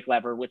magic brake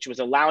lever, which was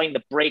allowing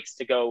the brakes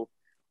to go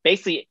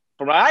basically,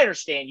 from what I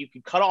understand, you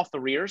can cut off the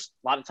rears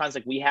a lot of times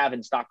like we have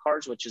in stock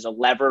cars, which is a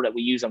lever that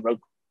we use on road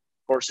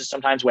courses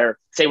sometimes where,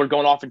 say, we're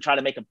going off and trying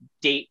to make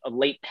a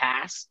late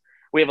pass.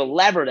 We have a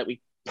lever that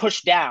we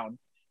push down,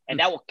 and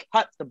that will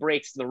cut the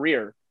brakes to the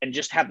rear and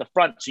just have the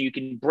front so you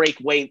can brake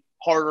way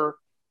harder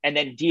and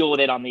then deal with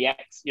it on the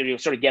X,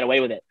 sort of get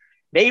away with it.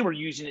 They were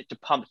using it to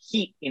pump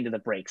heat into the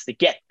brakes to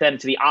get them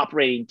to the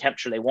operating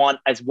temperature they want,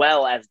 as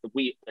well as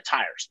the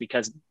tires,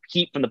 because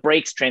heat from the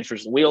brakes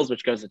transfers to the wheels,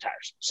 which goes to the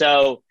tires.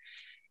 So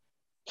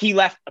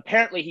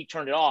apparently he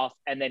turned it off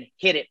and then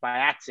hit it by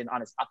accident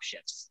on his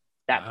upshifts,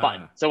 that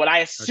button. So what I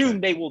assume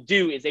they will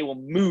do is they will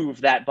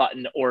move that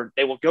button, or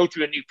they will go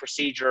through a new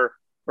procedure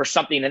or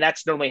something. And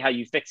that's normally how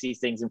you fix these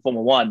things in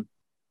Formula One.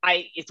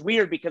 It's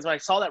weird because when I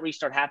saw that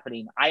restart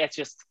happening, I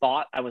just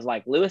thought, I was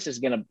like, Lewis is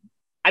going to,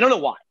 I don't know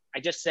why. I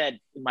just said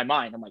in my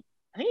mind, I'm like,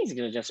 I think he's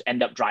going to just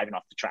end up driving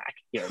off the track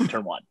here in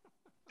turn one.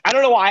 I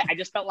don't know why. I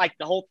just felt like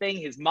the whole thing,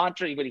 his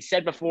mantra, what he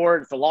said before,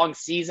 it's a long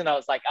season. I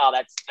was like, oh,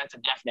 that's a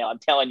death nail, I'm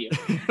telling you.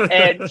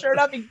 And sure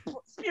enough, he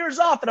spears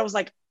off. And I was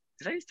like,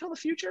 did I just tell the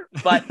future?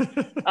 But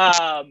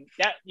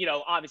that,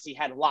 obviously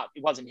had a lot.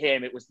 It wasn't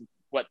him. It was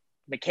what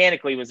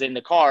mechanically was in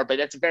the car. But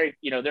that's very,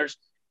 there's,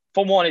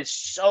 Formula One is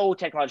so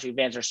technologically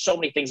advanced. There's so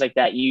many things like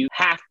that.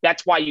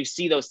 That's why you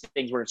see those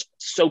things where it's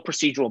so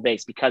procedural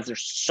based, because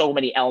there's so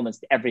many elements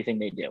to everything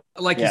they do.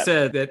 Like you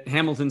said, that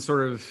Hamilton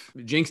sort of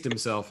jinxed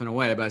himself in a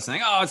way by saying,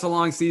 oh, it's a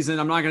long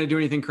season, I'm not going to do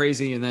anything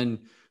crazy. And then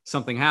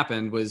something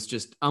happened, was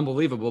just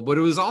unbelievable. But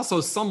it was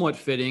also somewhat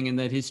fitting in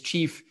that his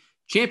chief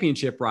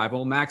championship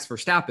rival, Max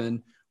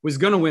Verstappen, was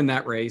going to win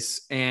that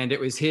race. And it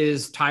was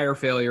his tire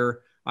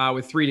failure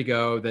with 3 to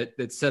go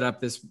that set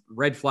up this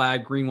red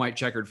flag, green, white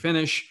checkered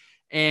finish.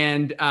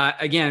 And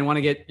again, I want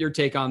to get your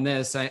take on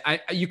this.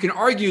 You can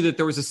argue that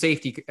there was a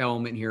safety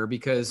element here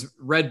because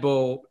Red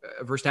Bull,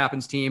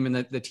 Verstappen's team, and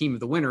the team of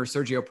the winner,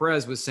 Sergio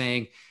Perez, was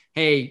saying,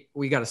 hey,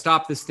 we got to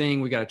stop this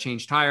thing. We got to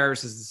change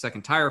tires. This is the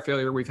second tire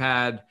failure we've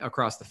had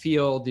across the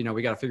field.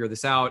 We got to figure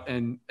this out.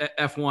 And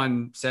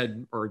F1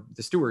 said, or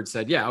the steward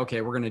said, yeah,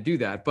 okay, we're going to do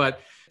that. But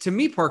to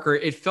me, Parker,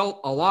 it felt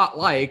a lot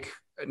like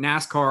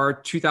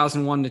NASCAR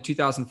 2001 to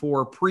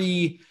 2004,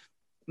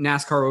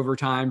 pre-NASCAR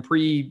overtime,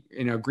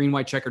 green,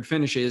 white, checkered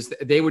finishes.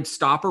 They would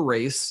stop a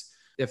race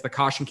if the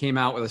caution came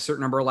out with a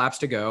certain number of laps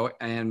to go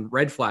and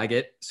red flag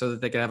it so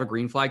that they could have a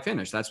green flag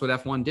finish. That's what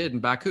F1 did in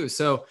Baku.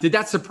 So did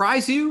that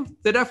surprise you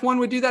that F1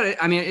 would do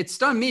that? I mean, it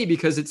stunned me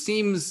because it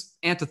seems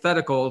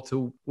antithetical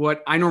to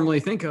what I normally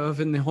think of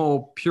in the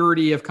whole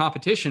purity of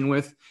competition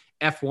with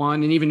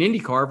F1 and even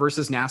IndyCar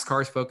versus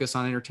NASCAR's focus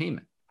on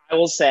entertainment. I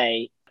will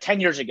say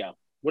 10 years ago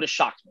would have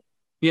shocked me.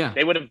 Yeah.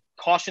 They would have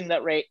cautioned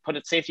that race, put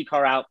a safety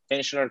car out,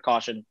 finished under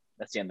caution.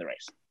 That's the end of the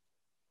race.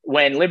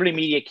 When Liberty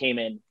Media came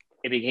in,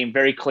 it became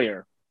very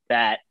clear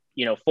that,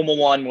 Formula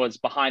One was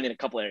behind in a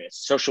couple areas.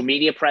 Social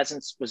media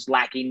presence was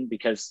lacking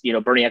because,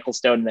 Bernie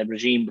Ecclestone and the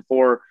regime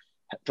before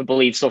to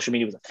believe social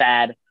media was a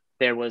fad.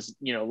 There was,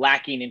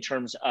 lacking in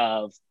terms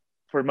of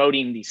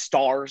promoting the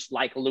stars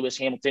like Lewis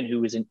Hamilton,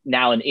 who is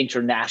now an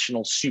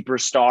international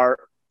superstar,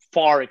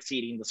 far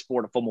exceeding the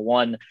sport of Formula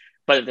One.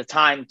 But at the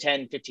time,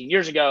 10, 15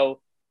 years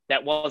ago,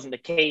 that wasn't the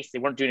case. They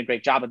weren't doing a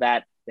great job of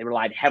that. They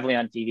relied heavily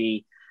on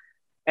TV.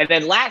 And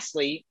then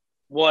lastly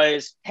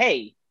was,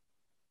 hey,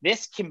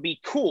 this can be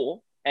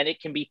cool and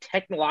it can be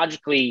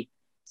technologically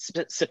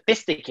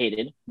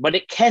sophisticated, but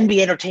it can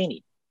be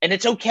entertaining and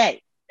it's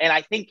okay. And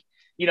I think,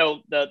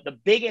 the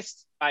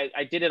biggest,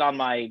 I did it on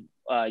my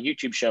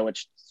YouTube show,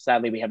 which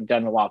sadly we haven't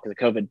done in a while because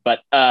of COVID, but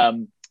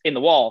In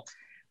the Wall,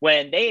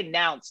 when they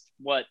announced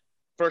what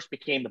first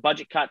became the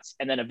budget cuts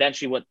and then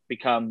eventually what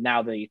become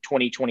now the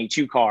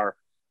 2022 car,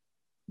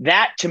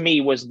 that to me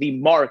was the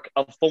mark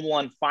of Formula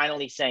One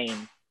finally saying,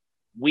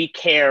 we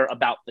care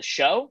about the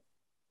show.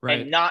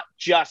 Right. And not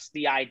just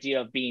the idea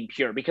of being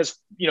pure, because,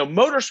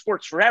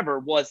 motorsports forever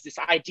was this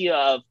idea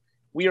of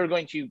we are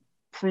going to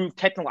prove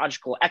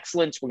technological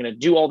excellence. We're going to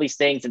do all these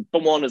things. And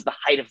Formula One was the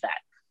height of that.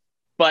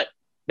 But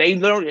they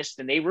noticed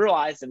and they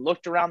realized and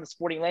looked around the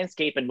sporting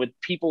landscape, and with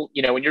people,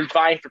 when you're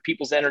vying for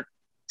people's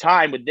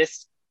time with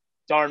this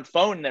darn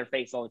phone in their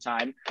face all the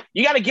time,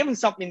 you got to give them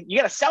something. You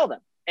got to sell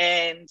them.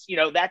 And,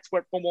 that's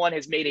where Formula One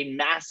has made a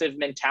massive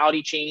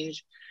mentality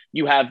change.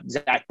 You have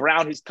Zach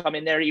Brown, who's come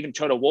in there, even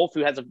Toto Wolff,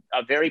 who has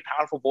a very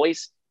powerful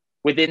voice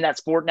within that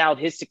sport now.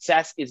 His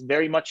success is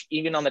very much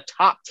even on the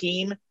top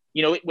team.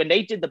 When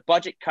they did the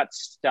budget cut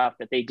stuff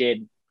that they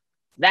did,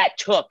 that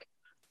took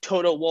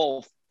Toto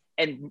Wolff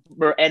and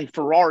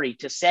Ferrari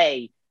to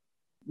say,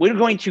 we're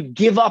going to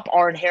give up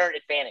our inherent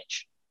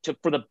advantage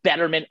for the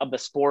betterment of the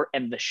sport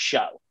and the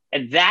show.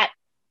 And that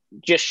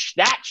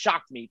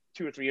shocked me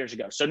 2 or 3 years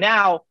ago. So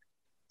now,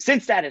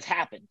 since that has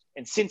happened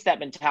and since that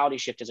mentality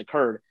shift has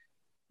occurred,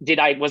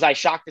 was I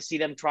shocked to see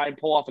them try and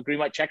pull off a green,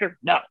 white, checker?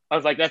 No. I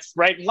was like, that's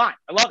right in line.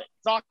 I love it.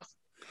 It's awesome.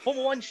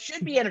 Formula One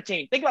should be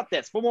entertaining. Think about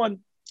this. Formula One.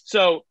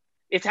 So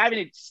it's having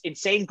its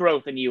insane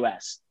growth in the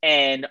US.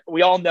 And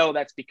we all know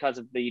that's because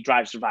of the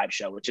Drive to Survive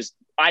show, which is,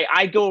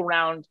 I go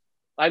around,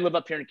 I live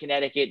up here in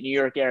Connecticut, New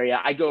York area.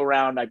 I go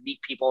around, I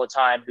meet people all the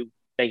time who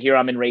they hear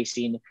I'm in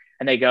racing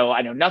and they go,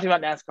 I know nothing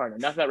about NASCAR, I know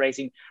nothing about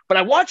racing, but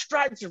I watch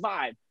Drive to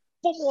Survive.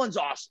 Formula One's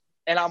awesome.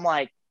 And I'm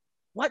like,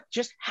 what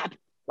just happened?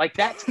 Like,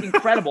 that's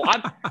incredible.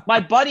 My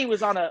buddy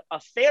was on a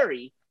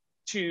ferry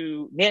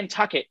to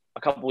Nantucket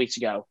a couple weeks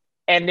ago,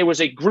 and there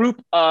was a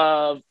group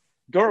of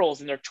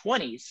girls in their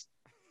 20s,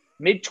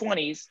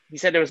 mid-20s. He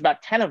said there was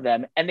about 10 of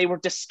them, and they were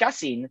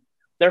discussing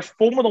their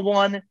Formula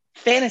One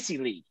fantasy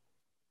league.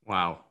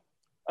 Wow.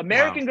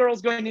 American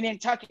girls going to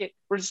Nantucket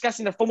were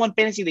discussing their Formula One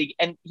fantasy league,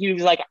 and he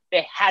was like,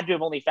 they had to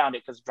have only found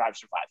it because of Drive to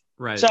Survive.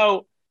 Right.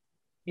 So,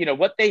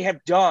 what they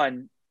have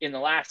done in the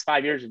last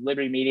 5 years of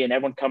Liberty Media and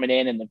everyone coming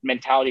in and the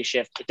mentality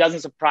shift, it doesn't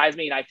surprise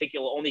me. And I think it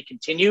will only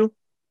continue.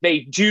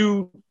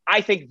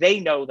 I think they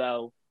know,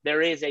 though,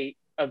 there is a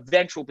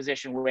eventual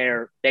position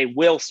where they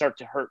will start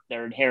to hurt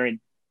their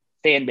inherent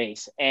fan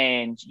base.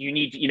 And you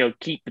need to,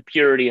 keep the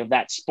purity of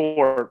that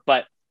sport.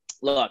 But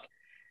look,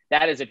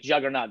 that is a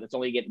juggernaut that's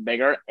only getting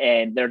bigger.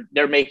 And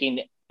they're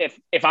making,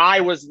 if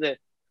I was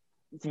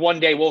one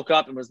day woke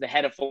up and was the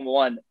head of Formula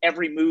One,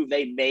 every move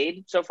they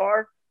made so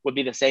far would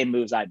be the same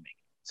moves I'd make.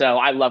 So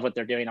I love what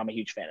they're doing. I'm a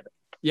huge fan of it.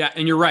 Yeah,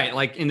 and you're right.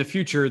 Like, in the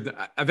future,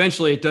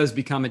 eventually it does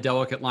become a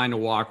delicate line to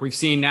walk. We've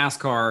seen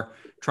NASCAR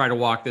try to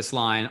walk this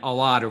line a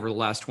lot over the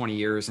last 20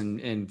 years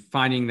and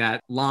finding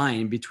that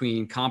line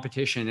between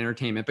competition and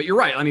entertainment. But you're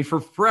right. I mean,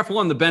 for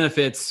F1, the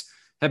benefits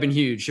have been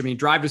huge. I mean,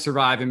 Drive to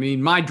Survive. I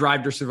mean, my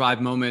Drive to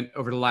Survive moment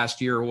over the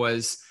last year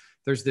was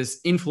there's this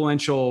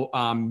influential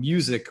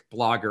music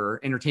blogger,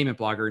 entertainment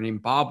blogger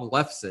named Bob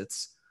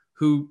Lefsetz,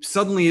 who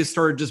suddenly has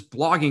started just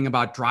blogging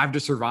about Drive to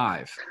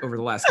Survive over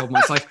the last couple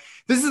months. Like,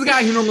 this is the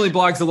guy who normally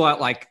blogs a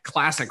lot, like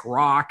classic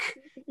rock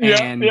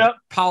and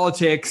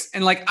politics.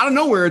 And like, out of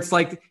nowhere, it's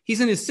like,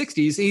 he's in his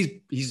 60s.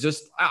 He's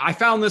just, I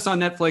found this on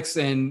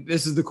Netflix and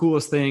this is the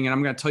coolest thing. And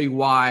I'm going to tell you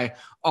why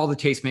all the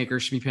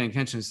tastemakers should be paying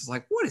attention. It's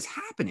like, what is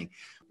happening?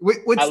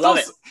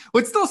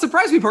 What still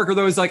surprised me, Parker,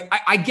 though, is like,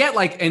 I get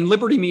like, and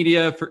Liberty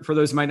Media, for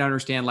those who might not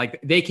understand, like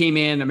they came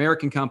in,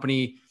 American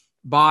company,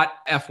 bought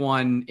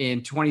F1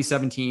 in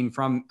 2017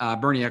 from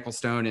Bernie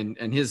Ecclestone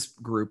and his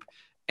group.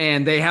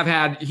 And they have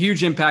had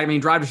huge impact. I mean,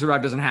 Drive to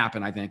Survive doesn't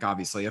happen, I think,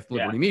 obviously, if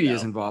Liberty Media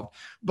is involved.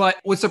 But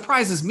what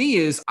surprises me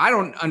is I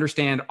don't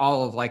understand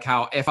all of like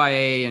how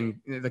FIA and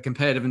the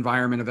competitive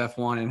environment of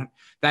F1 and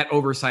that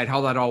oversight,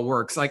 how that all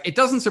works. Like, it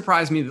doesn't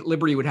surprise me that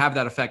Liberty would have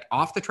that effect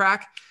off the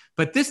track.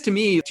 But this, to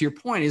me, to your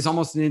point, is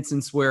almost an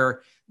instance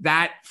where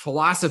that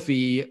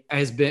philosophy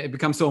has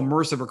become so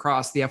immersive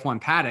across the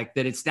F1 paddock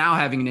that it's now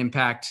having an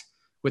impact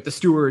with the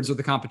stewards of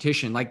the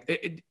competition.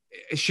 Like,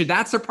 should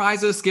that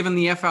surprise us, given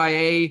the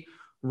FIA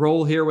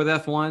role here with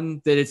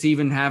F1, that it's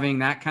even having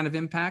that kind of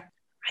impact?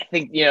 I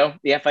think, the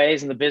FIA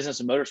is in the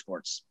business of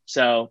motorsports.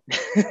 So,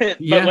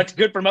 but what's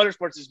good for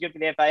motorsports is good for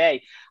the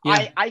FIA.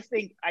 Yeah. I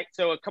think,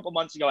 so a couple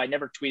months ago, I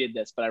never tweeted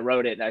this, but I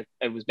wrote it.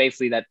 It was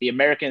basically that the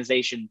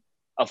Americanization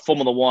of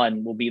Formula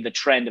One will be the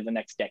trend of the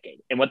next decade.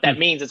 And what that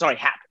means, it's already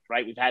happened,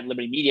 right? We've had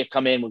Liberty Media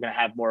come in. We're going to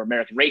have more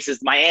American races.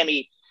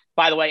 Miami,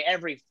 by the way,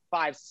 every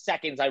 5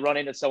 seconds I run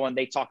into someone,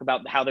 they talk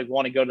about how they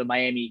want to go to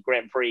Miami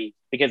Grand Prix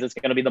because it's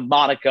going to be the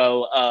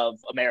Monaco of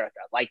America.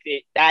 Like,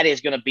 that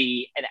is going to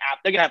be an app.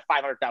 They're going to have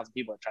 500,000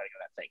 people trying to go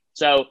to that thing.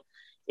 So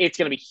it's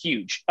going to be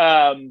huge.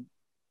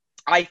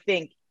 I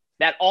think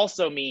that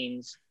also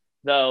means,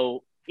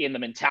 though, in the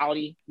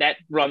mentality that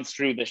runs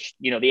through the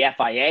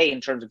FIA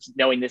in terms of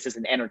knowing this is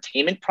an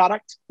entertainment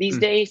product these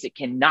days. It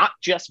cannot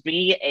just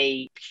be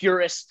a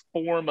purist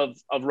form of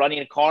running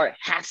a car. It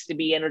has to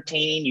be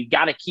entertaining. You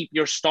got to keep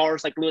your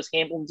stars like Lewis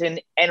Hamilton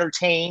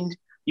entertained.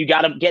 You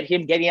got to get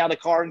him getting out of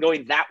the car and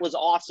going, that was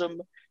awesome.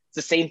 It's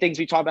the same things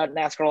we talk about in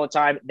NASCAR all the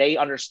time. They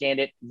understand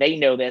it. They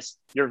know this.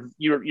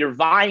 You're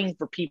vying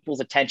for people's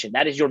attention.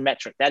 That is your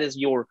metric. That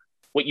is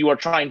what you are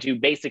trying to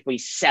basically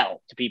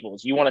sell to people.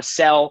 Is you want to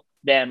sell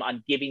them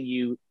on giving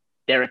you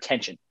their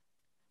attention.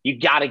 You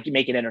got to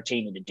make it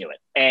entertaining to do it.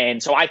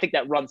 And so I think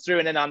that runs through.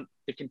 And then on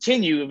to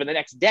continue over the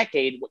next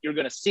decade, what you're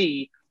going to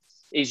see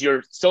is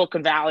your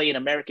Silicon Valley and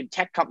American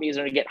tech companies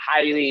are going to get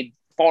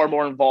far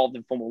more involved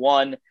in Formula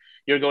One.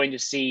 You're going to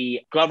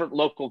see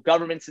local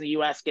governments in the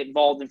U.S. get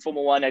involved in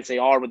Formula One, as they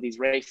are with these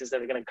races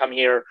that are going to come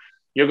here.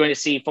 You're going to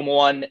see Formula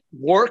One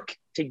work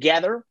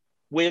together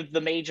with the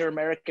major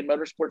American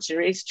motorsport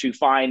series to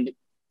find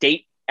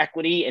date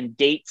equity and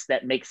dates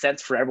that make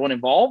sense for everyone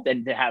involved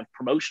and to have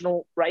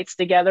promotional rights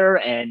together.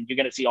 And you're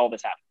going to see all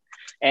this happen.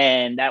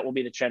 And that will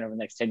be the trend over the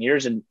next 10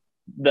 years. And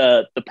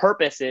the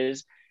purpose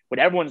is, what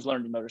everyone's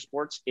learned in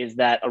motorsports is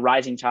that a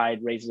rising tide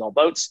raises all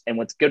boats. And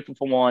what's good for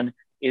Formula One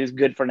is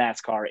good for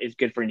NASCAR, is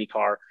good for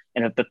IndyCar.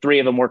 And if the three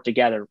of them work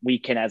together, we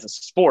can, as a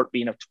sport,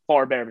 be in a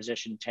far better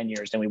position in 10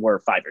 years than we were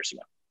 5 years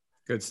ago.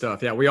 Good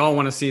stuff. Yeah, we all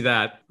want to see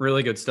that.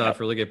 Really good stuff.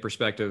 Really good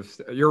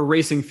perspective. You're a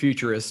racing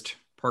futurist,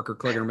 Parker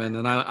Kligerman,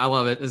 and I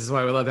love it. This is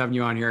why we love having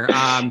you on here.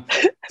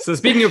 So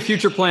speaking of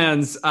future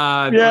plans,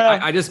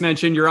 I just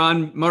mentioned you're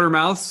on Motor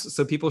Mouths,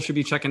 so people should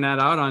be checking that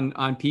out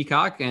on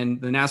Peacock,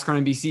 and the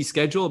NASCAR NBC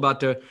schedule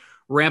about to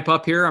ramp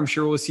up here. I'm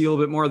sure we'll see a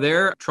little bit more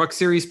there. Truck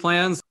Series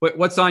plans.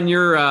 What's on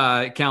your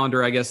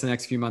calendar, I guess, the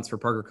next few months for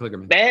Parker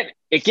Kligerman? Man,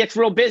 it gets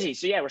real busy.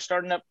 So we're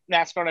starting up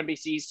NASCAR on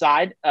NBC's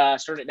side.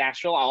 Started at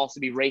Nashville. I'll also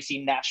be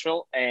racing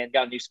Nashville and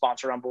got a new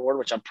sponsor on board,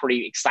 which I'm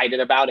pretty excited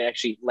about. It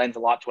actually lends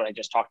a lot to what I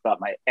just talked about,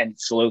 my end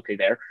soliloquy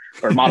there,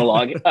 or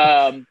monologue.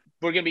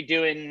 We're going to be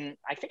doing,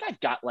 I think I've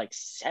got like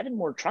 7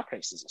 more truck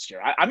races this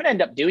year. I'm going to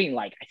end up doing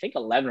I think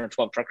 11 or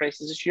 12 truck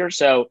races this year.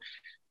 So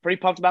pretty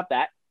pumped about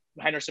that.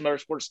 Henderson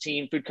Motorsports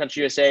team, Food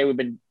Country USA, we've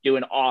been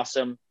doing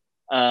awesome.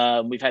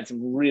 We've had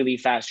some really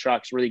fast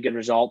trucks, really good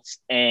results,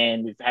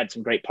 and we've had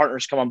some great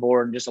partners come on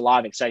board and just a lot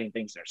of exciting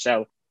things there.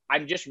 So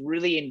I'm just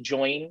really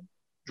enjoying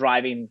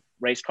driving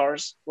race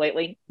cars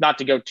lately. Not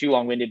to go too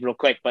long-winded real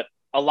quick, but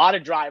a lot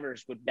of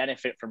drivers would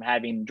benefit from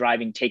having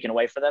driving taken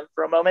away from them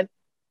for a moment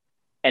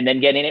and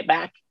then getting it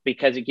back,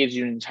 because it gives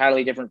you an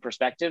entirely different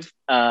perspective.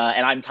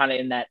 And I'm kind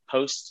of in that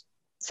post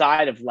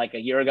side of like a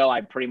year ago, I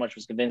pretty much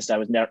was convinced I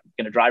was never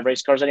going to drive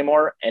race cars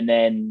anymore. And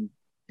then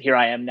here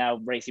I am now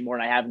racing more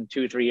than I have in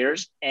 2 or 3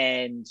 years.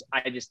 And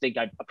I just think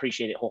I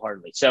appreciate it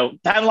wholeheartedly. So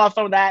having a lot of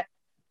fun with that,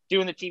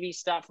 doing the TV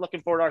stuff,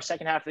 looking forward to our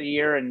second half of the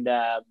year. And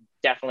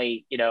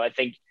definitely, I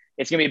think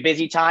it's going to be a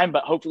busy time,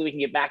 but hopefully we can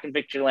get back in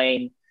victory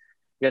lane,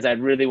 because I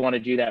really want to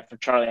do that for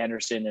Charlie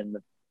Henderson and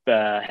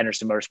the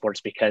Henderson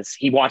Motorsports, because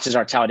he watches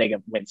our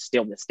Talladega wins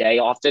still this day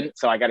often.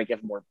 So I got to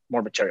give him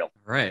more material.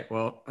 All right.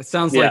 Well, it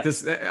sounds like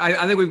this.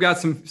 I think we've got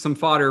some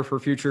fodder for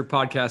future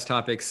podcast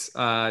topics.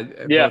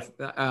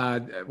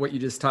 Both, what you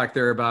just talked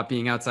there about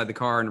being outside the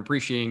car and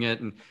appreciating it.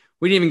 And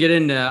we didn't even get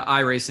into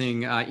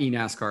iRacing,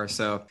 eNASCAR.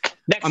 So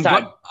Next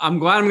time. I'm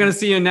glad I'm going to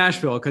see you in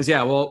Nashville because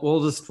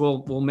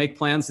we'll make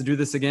plans to do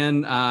this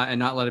again and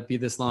not let it be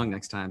this long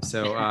next time.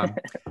 So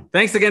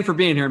thanks again for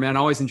being here, man.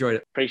 Always enjoyed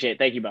it. Appreciate it.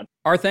 Thank you, bud.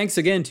 Our thanks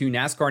again to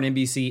NASCAR and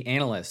NBC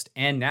analyst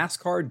and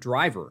NASCAR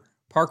driver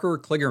Parker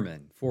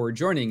Kligerman for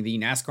joining the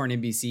NASCAR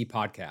and NBC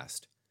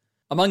podcast.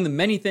 Among the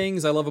many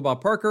things I love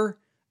about Parker,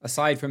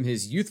 aside from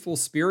his youthful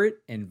spirit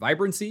and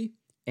vibrancy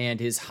and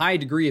his high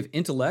degree of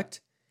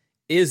intellect,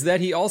 is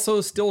that he also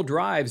still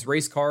drives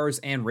race cars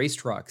and race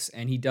trucks,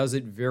 and he does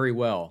it very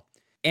well.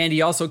 And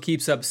he also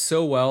keeps up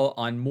so well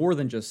on more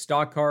than just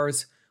stock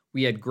cars.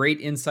 We had great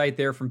insight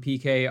there from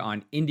PK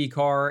on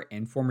IndyCar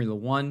and Formula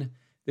One.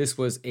 This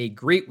was a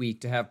great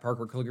week to have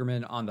Parker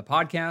Kligerman on the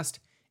podcast,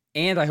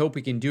 and I hope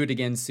we can do it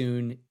again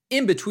soon,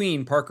 in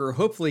between Parker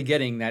hopefully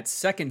getting that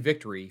second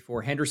victory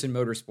for Henderson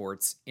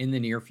Motorsports in the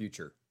near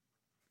future.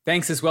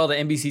 Thanks as well to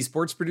NBC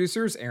Sports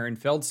producers Aaron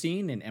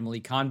Feldstein and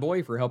Emily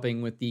Conboy for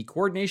helping with the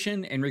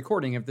coordination and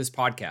recording of this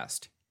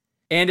podcast.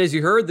 And as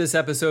you heard, this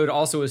episode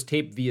also is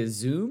taped via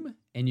Zoom,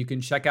 and you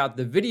can check out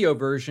the video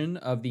version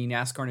of the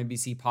NASCAR and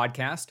NBC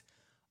podcast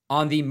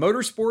on the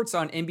Motorsports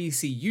on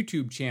NBC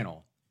YouTube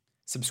channel.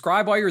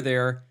 Subscribe while you're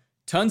there.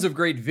 Tons of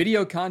great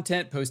video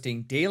content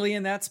posting daily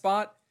in that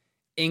spot,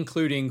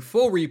 including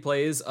full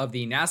replays of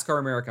the NASCAR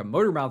America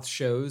Motormouth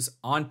shows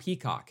on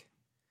Peacock.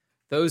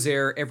 Those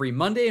air every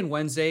Monday and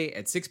Wednesday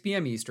at 6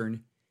 p.m.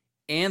 Eastern,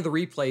 and the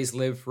replays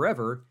live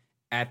forever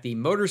at the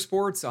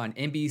Motorsports on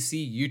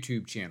NBC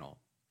YouTube channel.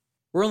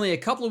 We're only a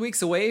couple of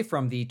weeks away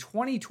from the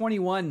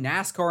 2021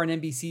 NASCAR and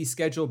NBC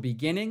schedule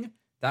beginning.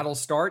 That'll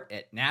start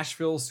at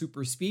Nashville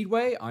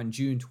Superspeedway on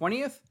June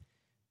 20th.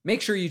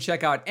 Make sure you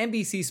check out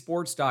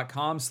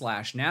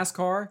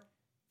NBCSports.com/NASCAR.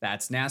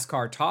 That's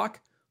NASCAR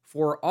Talk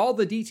for all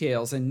the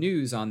details and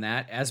news on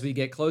that as we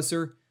get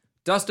closer.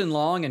 Dustin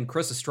Long and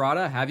Chris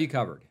Estrada have you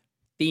covered.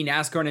 The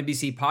NASCAR and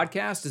NBC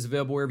podcast is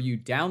available wherever you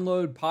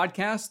download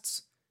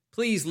podcasts.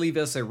 Please leave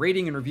us a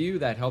rating and review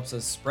that helps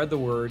us spread the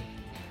word.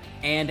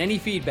 And any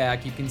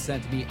feedback you can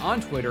send to me on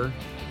Twitter,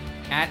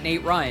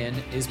 @NateRyan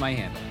is my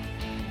handle.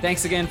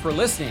 Thanks again for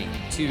listening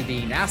to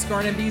the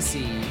NASCAR and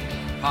NBC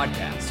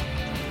podcast.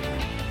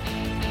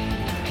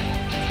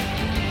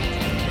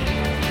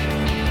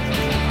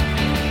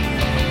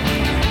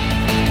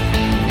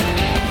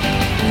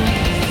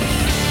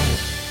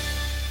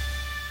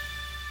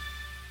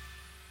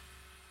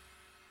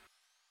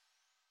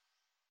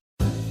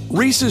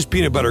 Reese's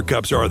Peanut Butter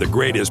Cups are the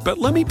greatest, but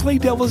let me play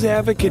devil's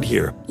advocate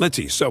here. Let's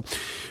see. So,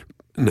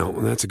 no,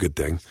 that's a good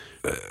thing.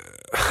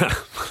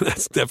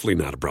 That's definitely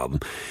not a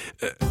problem.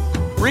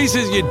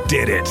 Reese's, you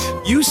did it.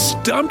 You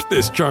stumped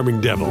this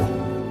charming devil.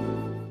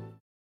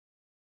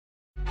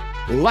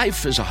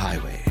 Life is a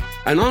highway,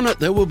 and on it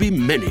there will be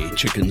many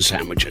chicken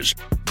sandwiches.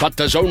 But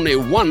there's only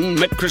one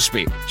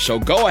McCrispy. So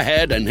go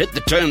ahead and hit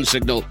the turn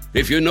signal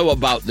if you know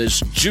about this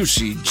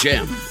juicy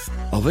gem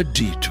of a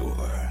detour.